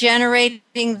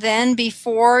regenerating then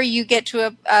before you get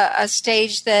to a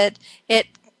stage that it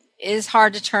is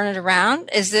hard to turn it around?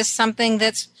 Is this something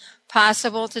that's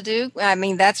possible to do? I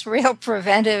mean, that's real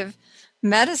preventive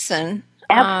medicine.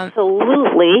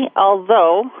 Absolutely.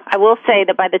 Although I will say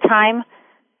that by the time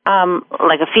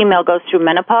a female goes through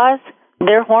menopause,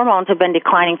 their hormones have been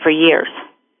declining for years.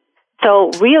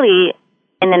 So really,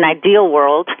 in an ideal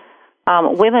world,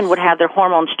 women would have their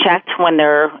hormones checked when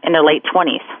they're in their late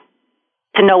 20s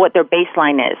to know what their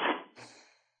baseline is.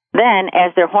 Then,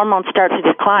 as their hormones start to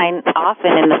decline,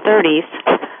 often in the 30s,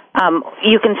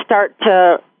 you can start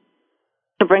to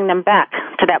bring them back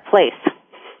to that place.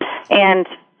 And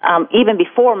even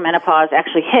before menopause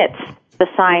actually hits, the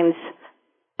signs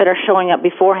that are showing up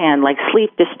beforehand, like sleep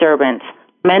disturbance,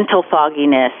 mental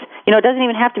fogginess. It doesn't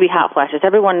even have to be hot flashes.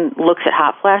 Everyone looks at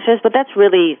hot flashes, but that's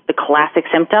really the classic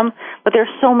symptom. But there's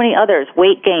so many others.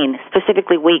 Weight gain,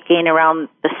 specifically weight gain around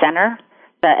the center,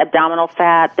 the abdominal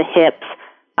fat, the hips,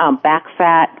 back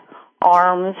fat,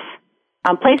 arms,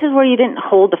 places where you didn't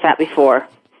hold the fat before.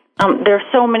 There's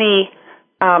so many,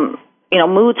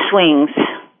 mood swings,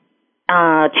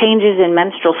 changes in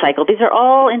menstrual cycle. These are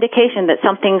all indication that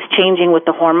something's changing with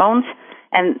the hormones.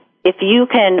 And if you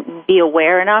can be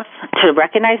aware enough to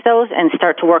recognize those and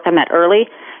start to work on that early,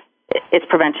 it's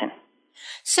prevention.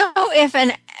 So if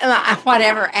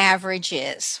whatever average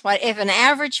is, if an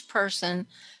average person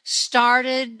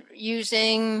started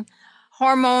using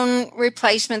hormone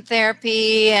replacement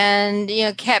therapy and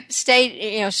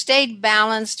stayed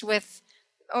balanced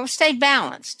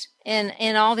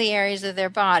in all the areas of their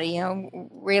body,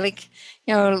 really,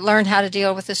 learn how to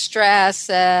deal with the stress,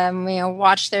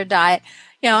 watch their diet.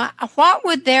 What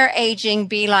would their aging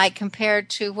be like compared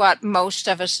to what most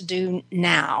of us do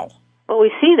now? Well,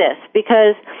 we see this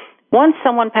because once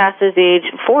someone passes age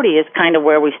 40 is kind of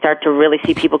where we start to really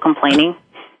see people complaining.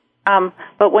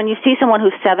 But when you see someone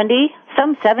who's 70,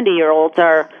 some 70-year-olds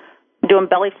are doing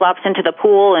belly flops into the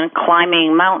pool and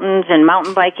climbing mountains and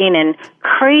mountain biking and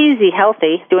crazy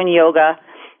healthy, doing yoga.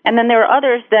 And then there are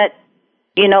others that,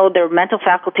 their mental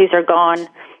faculties are gone.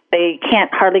 They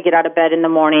can't hardly get out of bed in the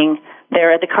morning.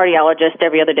 They're at the cardiologist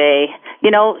every other day.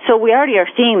 So we already are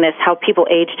seeing this, how people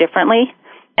age differently.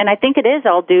 And I think it is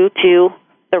all due to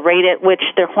the rate at which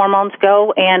their hormones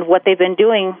go and what they've been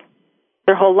doing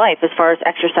their whole life as far as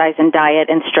exercise and diet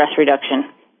and stress reduction.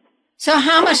 So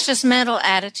how much does mental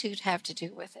attitude have to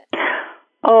do with it?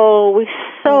 Oh, we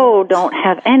so don't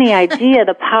have any idea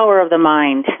the power of the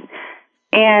mind.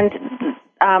 And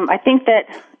I think that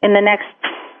in the next,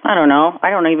 I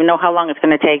don't even know how long it's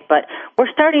going to take, but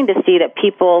we're starting to see that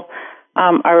people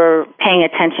are paying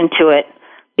attention to it,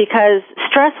 because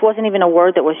stress wasn't even a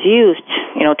word that was used,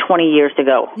 20 years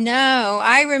ago. No,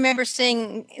 I remember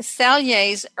seeing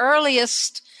Celier's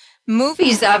earliest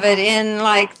movies of it in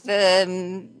like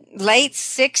the late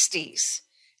 60s,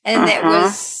 and it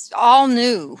was all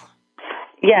new.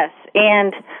 Yes,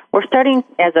 and we're starting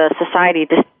as a society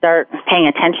to start paying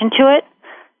attention to it,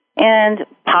 and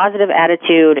positive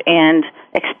attitude and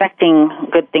expecting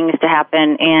good things to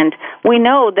happen. And we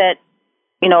know that,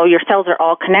 your cells are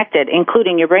all connected,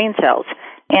 including your brain cells.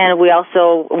 And we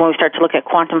also, when we start to look at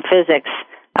quantum physics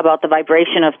about the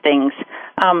vibration of things,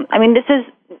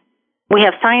 we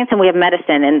have science and we have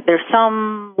medicine, and there's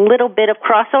some little bit of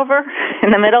crossover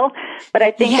in the middle, but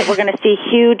I think that we're going to see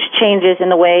huge changes in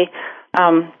the way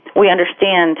we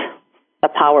understand the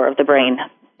power of the brain.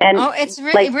 And it's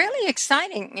really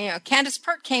exciting. Candace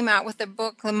Pert came out with the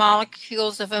book "The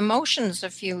Molecules of Emotions" a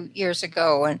few years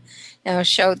ago, and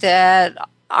showed that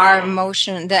our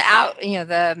emotion,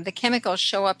 the chemicals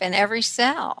show up in every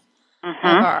cell of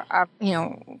our,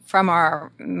 from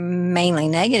our mainly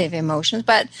negative emotions.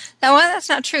 But that's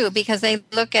not true, because they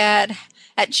look at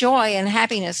joy and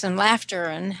happiness and laughter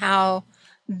and how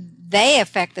they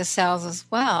affect the cells as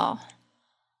well.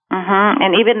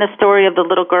 And even the story of the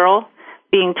little girl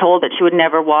being told that she would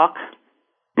never walk.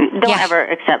 Don't ever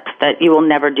accept that you will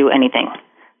never do anything.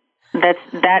 That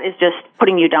is just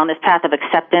putting you down this path of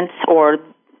acceptance, or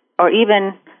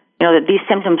even, that these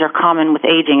symptoms are common with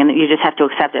aging and that you just have to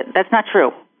accept it. That's not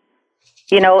true.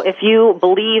 If you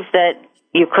believe that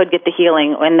you could get the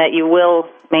healing and that you will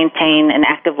maintain an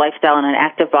active lifestyle and an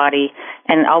active body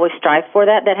and always strive for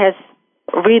that, that has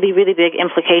really, really big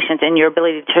implications in your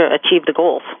ability to achieve the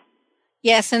goals.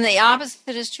 Yes, and the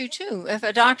opposite is true, too. If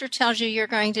a doctor tells you you're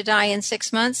going to die in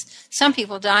 6 months, some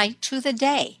people die to the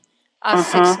day of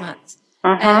 6 months.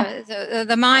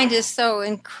 The mind is so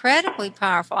incredibly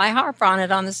powerful. I harp on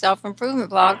it on the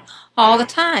self-improvement blog all the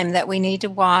time, that we need to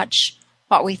watch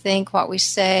what we think, what we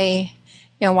say,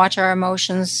 watch our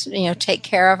emotions, take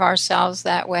care of ourselves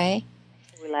that way.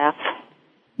 We laugh.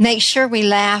 Make sure we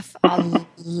laugh a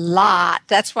lot.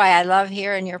 That's why I love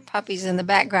hearing your puppies in the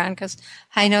background, because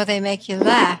I know they make you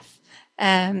laugh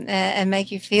and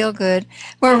make you feel good.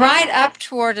 We're right up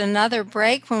toward another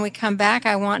break. When we come back,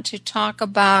 I want to talk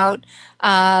about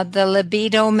the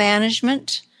libido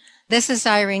management. This is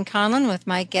Irene Conlon with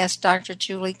my guest, Dr.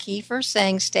 Julie Keiffer,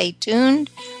 saying stay tuned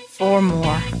for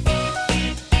more.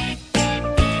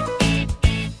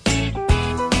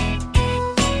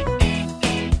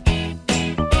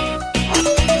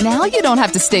 Now you don't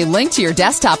have to stay linked to your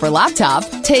desktop or laptop.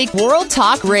 Take World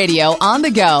Talk Radio on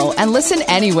the go and listen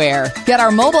anywhere. Get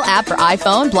our mobile app for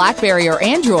iPhone, BlackBerry, or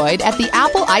Android at the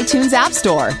Apple iTunes App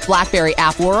Store, BlackBerry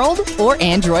App World, or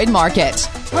Android Market.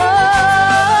 Do it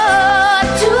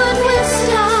with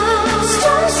style,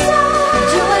 style.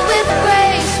 Do it with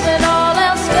grace when all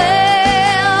else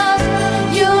fails.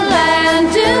 You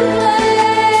land in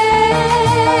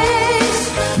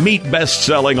place. Meet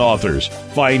best-selling authors,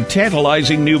 find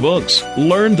tantalizing new books,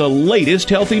 learn the latest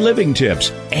healthy living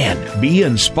tips, and be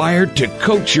inspired to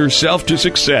coach yourself to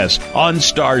success on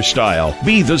Star Style.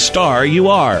 Be the star you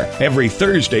are. Every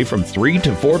Thursday from 3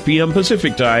 to 4 p.m.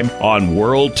 Pacific Time on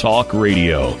World Talk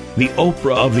Radio. The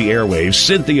Oprah of the airwaves,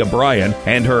 Cynthia Bryan,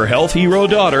 and her health hero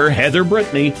daughter, Heather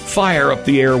Brittany, fire up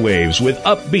the airwaves with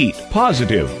upbeat,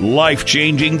 positive,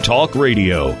 life-changing talk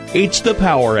radio. It's the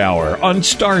Power Hour on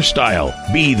Star Style.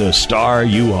 Be the star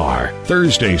you are.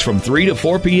 Thursdays from 3 to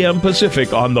 4 p.m.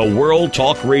 Pacific on the World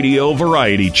Talk Radio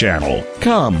Variety Channel.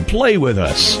 Come play with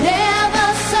us.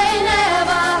 Never say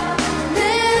never.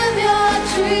 Live your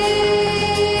dream.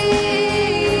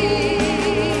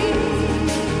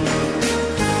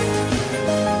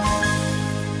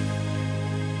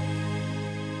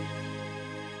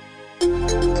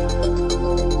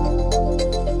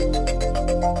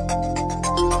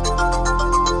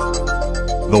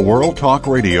 the World Talk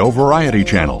Radio Variety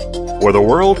Channel, where the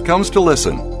world comes to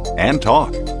listen and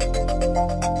talk.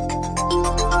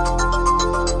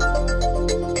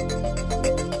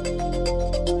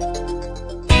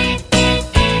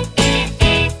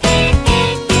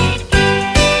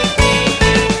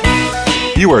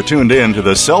 You are tuned in to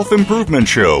the Self-Improvement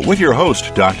Show with your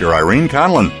host, Dr. Irene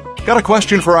Conlon. Got a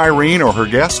question for Irene or her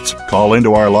guests? Call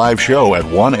into our live show at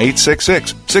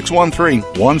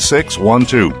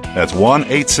 1-866-613-1612. That's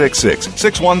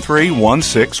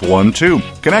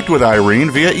 1-866-613-1612. Connect with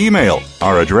Irene via email.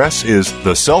 Our address is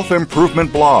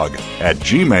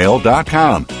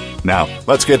theselfimprovementblog@gmail.com. Now,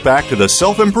 let's get back to the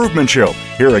Self-Improvement Show.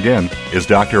 Here again is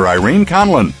Dr. Irene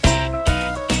Conlon.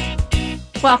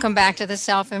 Welcome back to the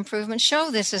Self-Improvement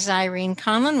Show. This is Irene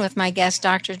Conlon with my guest,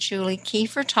 Dr. Julie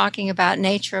Keiffer, talking about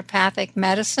naturopathic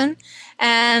medicine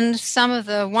and some of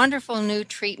the wonderful new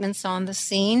treatments on the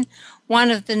scene.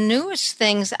 One of the newest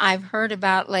things I've heard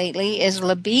about lately is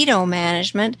libido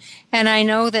management, and I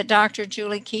know that Dr.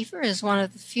 Julie Keiffer is one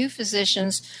of the few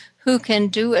physicians who can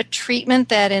do a treatment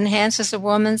that enhances a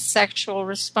woman's sexual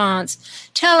response.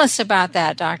 Tell us about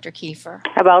that, Dr. Keiffer.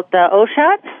 About the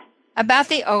O-shot? About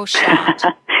the O-shot.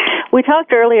 We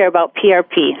talked earlier about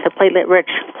PRP, the platelet-rich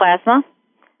plasma,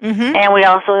 and we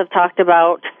also have talked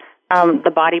about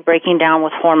the body breaking down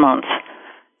with hormones.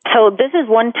 So this is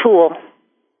one tool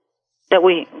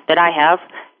that I have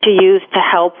to use to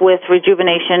help with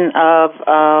rejuvenation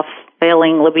of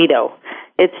failing libido.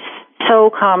 It's so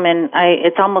common,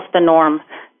 it's almost the norm,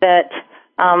 that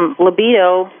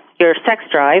libido, your sex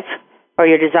drive, or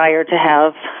your desire to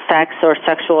have sex or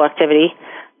sexual activity,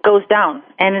 goes down,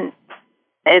 and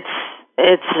it's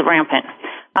rampant.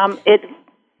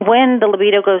 When the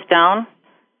libido goes down,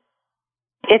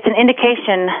 it's an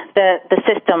indication that the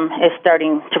system is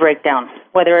starting to break down.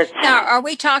 Whether it's now, are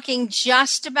we talking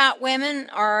just about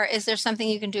women, or is there something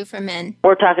you can do for men?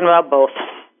 We're talking about both.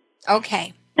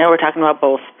 Okay. No, we're talking about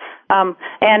both.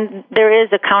 And there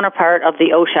is a counterpart of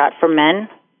the O-shot for men.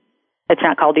 It's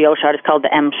not called the O-shot; it's called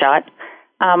the M-shot.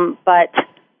 But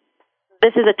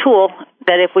this is a tool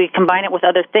that if we combine it with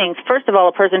other things, first of all,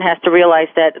 a person has to realize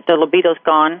that the libido's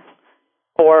gone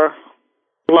or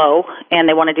low, and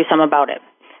they want to do something about it.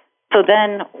 So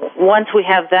then once we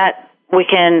have that, we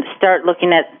can start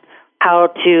looking at how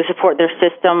to support their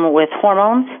system with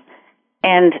hormones,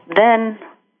 and then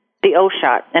the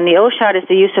O-shot. And the O-shot is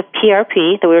the use of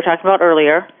PRP that we were talking about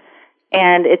earlier,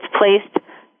 and it's placed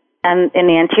in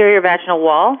the anterior vaginal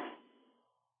wall.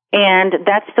 And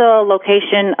that's the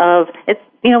location of,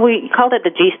 we called it the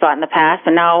G-spot in the past,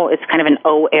 and now it's kind of an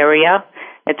O area.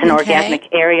 It's an orgasmic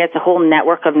area. It's a whole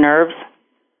network of nerves.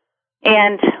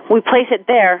 And we place it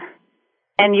there,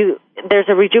 and there's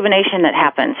a rejuvenation that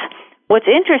happens. What's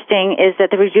interesting is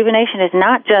that the rejuvenation is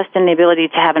not just in the ability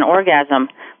to have an orgasm,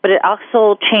 but it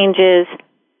also changes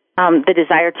the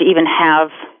desire to even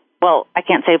have, well, I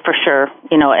can't say for sure.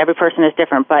 Every person is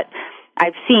different, but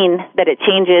I've seen that it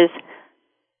changes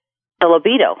the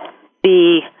libido,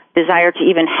 the desire to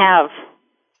even have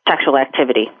sexual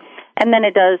activity. And then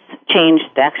it does change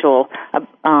the actual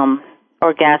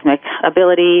orgasmic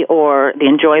ability or the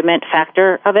enjoyment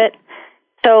factor of it.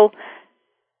 So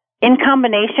in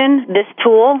combination, this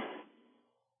tool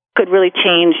could really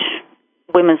change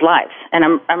women's lives. And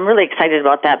I'm really excited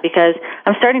about that because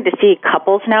I'm starting to see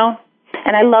couples now,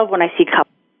 and I love when I see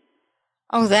couples.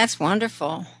 Oh, that's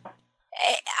wonderful.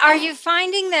 Are you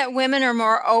finding that women are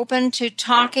more open to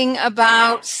talking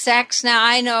about sex? Now,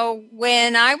 I know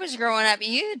when I was growing up,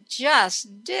 you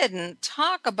just didn't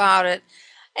talk about it.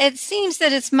 It seems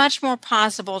that it's much more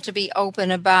possible to be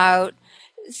open about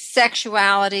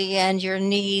sexuality and your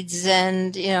needs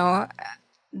and,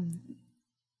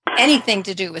 anything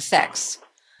to do with sex.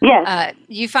 Yes.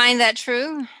 You find that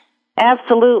true?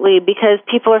 Absolutely, because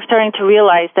people are starting to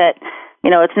realize that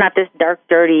it's not this dark,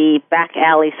 dirty, back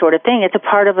alley sort of thing. It's a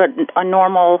part of a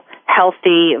normal,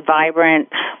 healthy, vibrant,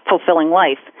 fulfilling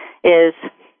life is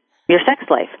your sex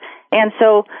life. And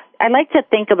so I like to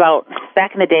think about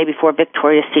back in the day before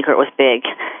Victoria's Secret was big.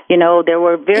 There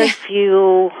were very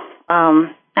few,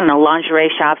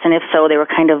 lingerie shops, and if so, they were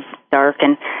kind of dark.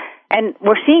 And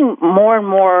we're seeing more and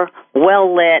more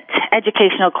well-lit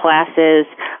educational classes,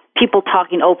 people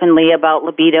talking openly about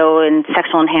libido and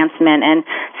sexual enhancement and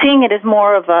seeing it as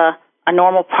more of a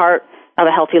normal part of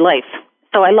a healthy life.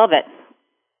 So I love it.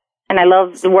 And I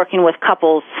love working with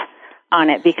couples on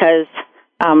it because,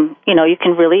 you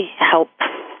can really help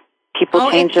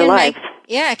people change their lives.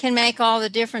 It can make all the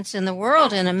difference in the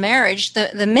world in a marriage.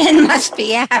 The men must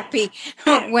be happy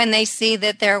when they see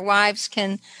that their wives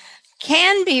can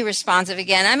be responsive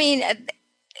again. I mean,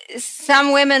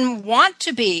 some women want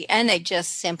to be, and they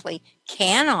just simply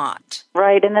cannot.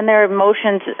 Right, and then there are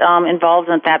emotions involved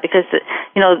in that because,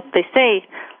 they say,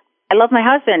 I love my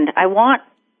husband, I want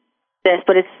this,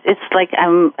 but it's like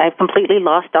I've completely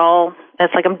lost all,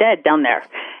 it's like I'm dead down there.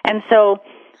 And so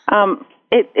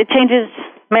it changes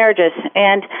marriages,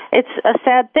 and it's a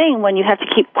sad thing when you have to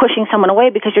keep pushing someone away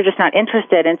because you're just not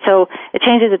interested. And so it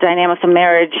changes the dynamics of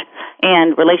marriage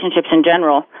and relationships in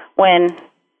general when,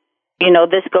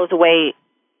 this goes away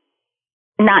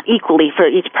not equally for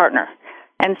each partner.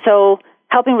 And so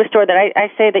helping restore that,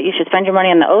 I say that you should spend your money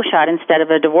on the O-Shot instead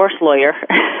of a divorce lawyer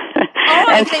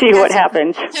and see what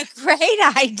happens. A great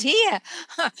idea.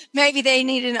 Maybe they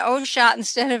need an O-Shot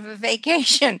instead of a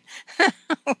vacation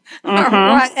or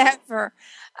whatever.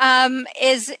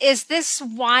 Is this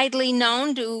widely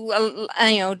known?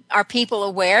 Are people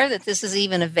aware that this is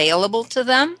even available to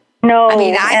them? No. I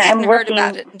mean, I haven't heard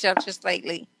about it until just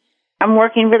lately. I'm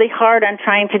working really hard on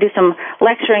trying to do some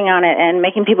lecturing on it and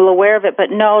making people aware of it.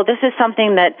 But no, this is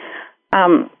something that,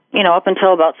 up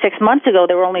until about 6 months ago,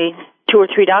 there were only 2 or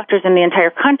 3 doctors in the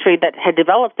entire country that had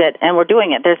developed it and were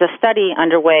doing it. There's a study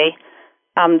underway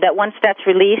that once that's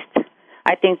released,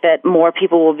 I think that more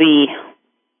people will be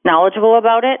knowledgeable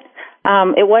about it.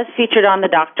 It was featured on the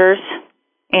doctors,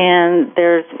 and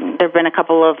there have been a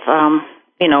couple of,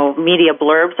 media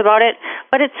blurbs about it.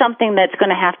 But it's something that's going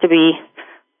to have to be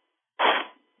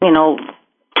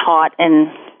taught and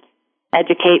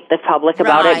educate the public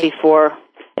about it before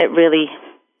it really...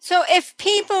 So if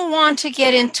people want to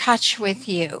get in touch with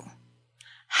you,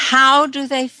 how do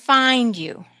they find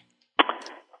you?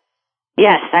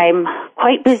 Yes, I'm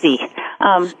quite busy.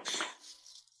 I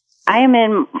am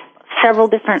in several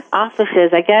different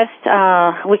offices. I guess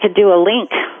we could do a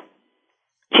link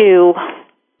to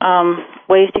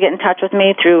ways to get in touch with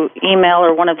me through email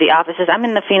or one of the offices. I'm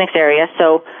in the Phoenix area,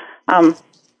 so...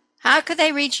 how could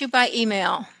they reach you by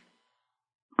email?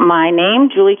 My name,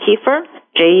 Julie Keiffer,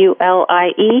 JulieKeiffer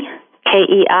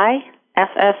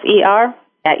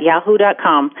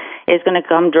 @yahoo.com, is going to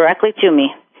come directly to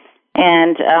me,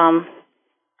 and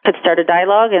could start a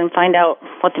dialogue and find out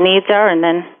what the needs are, and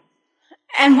then.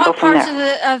 And what parts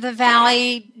of the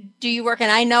valley do you work in?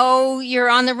 I know you're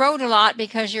on the road a lot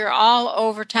because you're all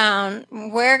over town.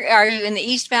 Where are you, in the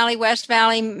East Valley, West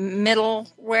Valley, middle?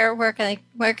 Where can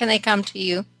they come to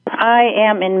you? I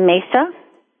am in Mesa,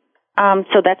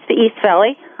 so that's the East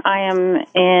Valley. I am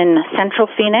in Central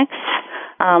Phoenix,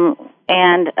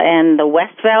 and the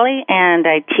West Valley, and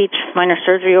I teach minor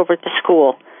surgery over at the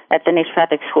school, at the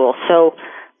naturopathic school. So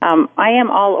I am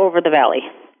all over the valley.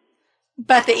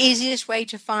 But the easiest way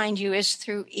to find you is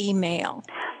through email.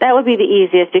 That would be the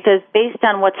easiest, because based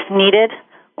on what's needed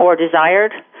or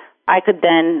desired, I could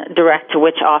then direct to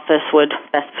which office would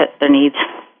best fit their needs.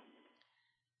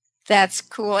 That's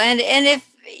cool. And if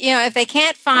they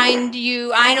can't find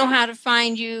you, I know how to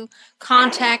find you.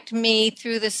 Contact me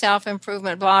through the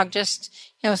self-improvement blog. Just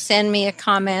send me a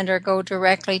comment or go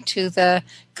directly to the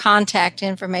contact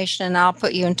information, and I'll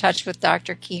put you in touch with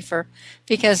Dr. Keiffer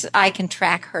because I can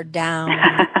track her down.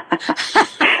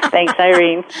 Thanks,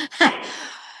 Irene.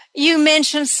 You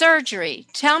mentioned surgery.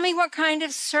 Tell me what kind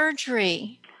of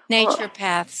surgery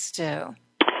naturopaths do.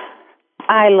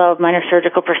 I love minor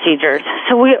surgical procedures.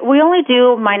 So we only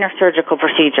do minor surgical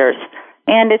procedures,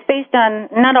 and it's based on,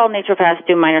 not all naturopaths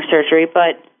do minor surgery,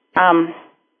 but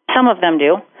some of them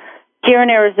do. Here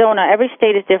in Arizona, every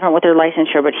state is different with their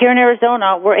licensure, but here in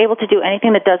Arizona, we're able to do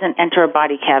anything that doesn't enter a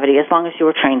body cavity as long as you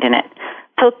were trained in it.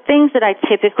 So things that I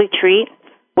typically treat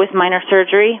with minor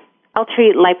surgery, I'll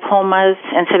treat lipomas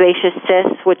and sebaceous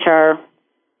cysts, which are,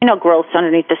 growths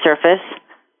underneath the surface.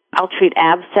 I'll treat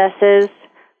abscesses,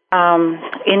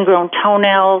 ingrown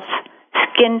toenails,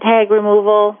 skin tag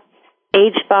removal,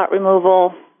 age spot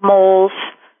removal, moles,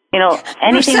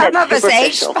 anything that's superficial. Some of us,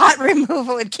 age spot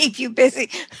removal would keep you busy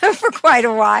for quite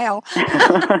a while.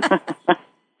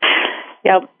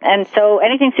 Yep, and so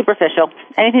anything superficial,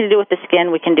 anything to do with the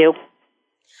skin we can do.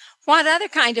 What other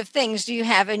kind of things do you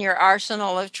have in your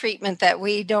arsenal of treatment that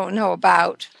we don't know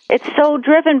about? It's so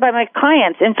driven by my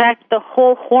clients. In fact, the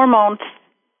whole hormone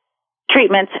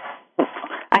treatment,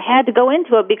 I had to go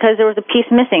into it because there was a piece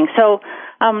missing. So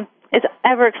it's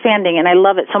ever expanding, and I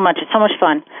love it so much. It's so much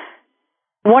fun.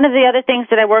 One of the other things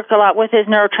that I work a lot with is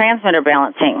neurotransmitter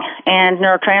balancing, and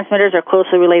neurotransmitters are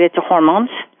closely related to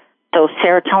hormones. So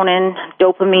serotonin,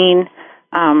 dopamine,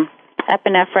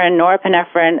 epinephrine,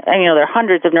 norepinephrine, there are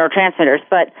hundreds of neurotransmitters,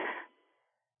 but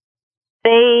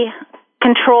they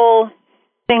control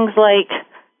things like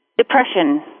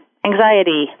depression,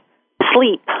 anxiety,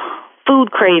 sleep,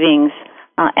 food cravings,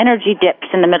 energy dips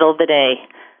in the middle of the day.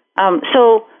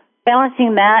 So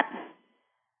balancing that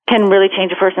can really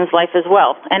change a person's life as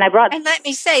well. And let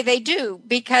me say they do,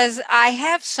 because I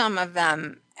have some of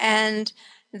them, and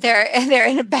they're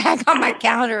in a bag on my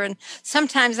counter, and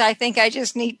sometimes I think I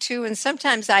just need 2, and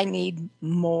sometimes I need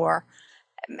more,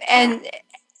 and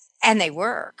they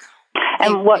work.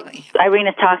 And what Irene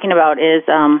is talking about is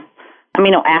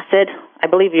amino acid. I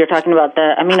believe you're talking about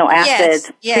the amino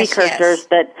acid precursors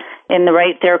that in the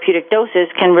right therapeutic doses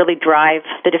can really drive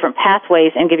the different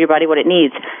pathways and give your body what it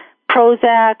needs.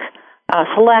 Prozac,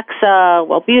 Celexa,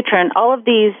 Wellbutrin, all of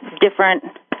these different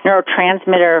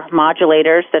neurotransmitter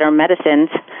modulators that are medicines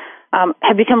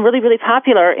have become really, really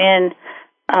popular in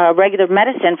regular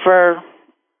medicine for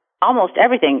almost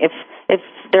everything. If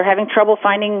they're having trouble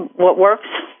finding what works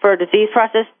for a disease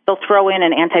process, they'll throw in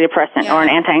an antidepressant or an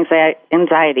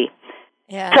anti-anxiety.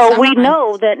 Yeah, so we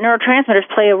know that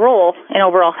neurotransmitters play a role in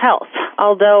overall health,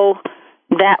 although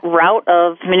that route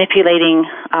of manipulating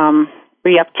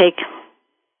reuptake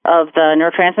of the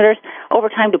neurotransmitters over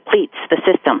time depletes the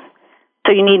system.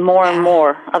 So you need more and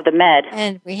more of the med.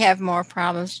 And we have more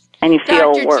problems. And you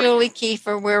feel Dr. worse. Julie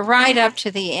Keiffer, we're right up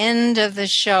to the end of the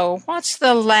show. What's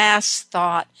the last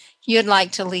thought you'd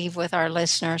like to leave with our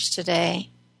listeners today?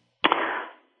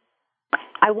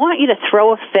 I want you to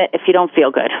throw a fit if you don't feel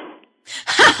good.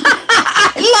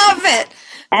 I love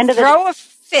it. Throw a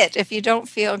fit if you don't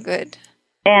feel good.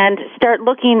 And start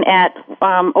looking at,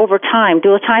 over time,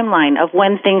 do a timeline of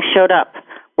when things showed up.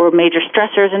 Were major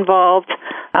stressors involved?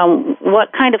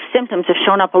 What kind of symptoms have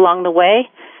shown up along the way?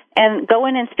 And go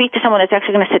in and speak to someone that's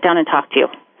actually going to sit down and talk to you.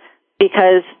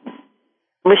 Because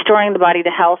restoring the body to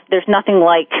health, there's nothing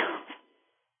like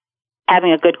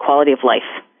having a good quality of life.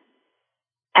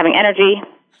 Having energy,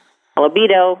 a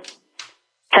libido,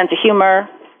 sense of humor,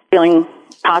 feeling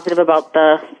positive about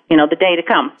the day to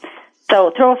come.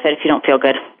 So throw a fit if you don't feel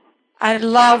good. I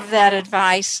love that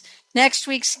advice. Next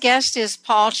week's guest is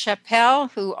Paul Chappell,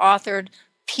 who authored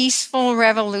Peaceful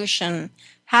Revolution.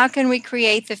 How can we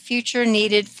create the future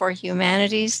needed for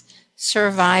humanity's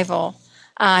survival?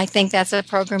 I think that's a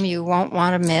program you won't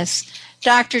want to miss.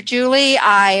 Dr. Julie,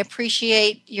 I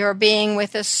appreciate your being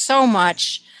with us so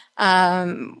much.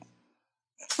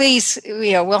 Please,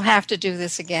 we'll have to do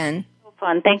this again.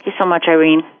 Fun. Thank you so much,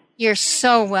 Irene. You're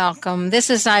so welcome.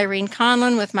 This is Irene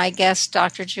Conlon with my guest,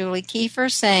 Dr. Julie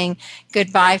Keiffer, saying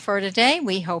goodbye for today.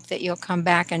 We hope that you'll come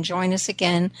back and join us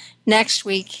again next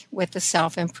week with the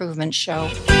Self-Improvement Show.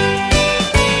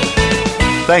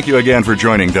 Thank you again for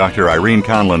joining Dr. Irene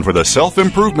Conlon for the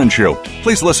Self-Improvement Show.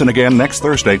 Please listen again next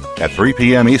Thursday at 3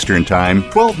 p.m. Eastern Time,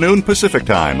 12 noon Pacific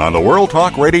Time on the World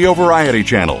Talk Radio Variety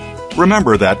Channel.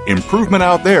 Remember that improvement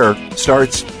out there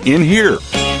starts in here.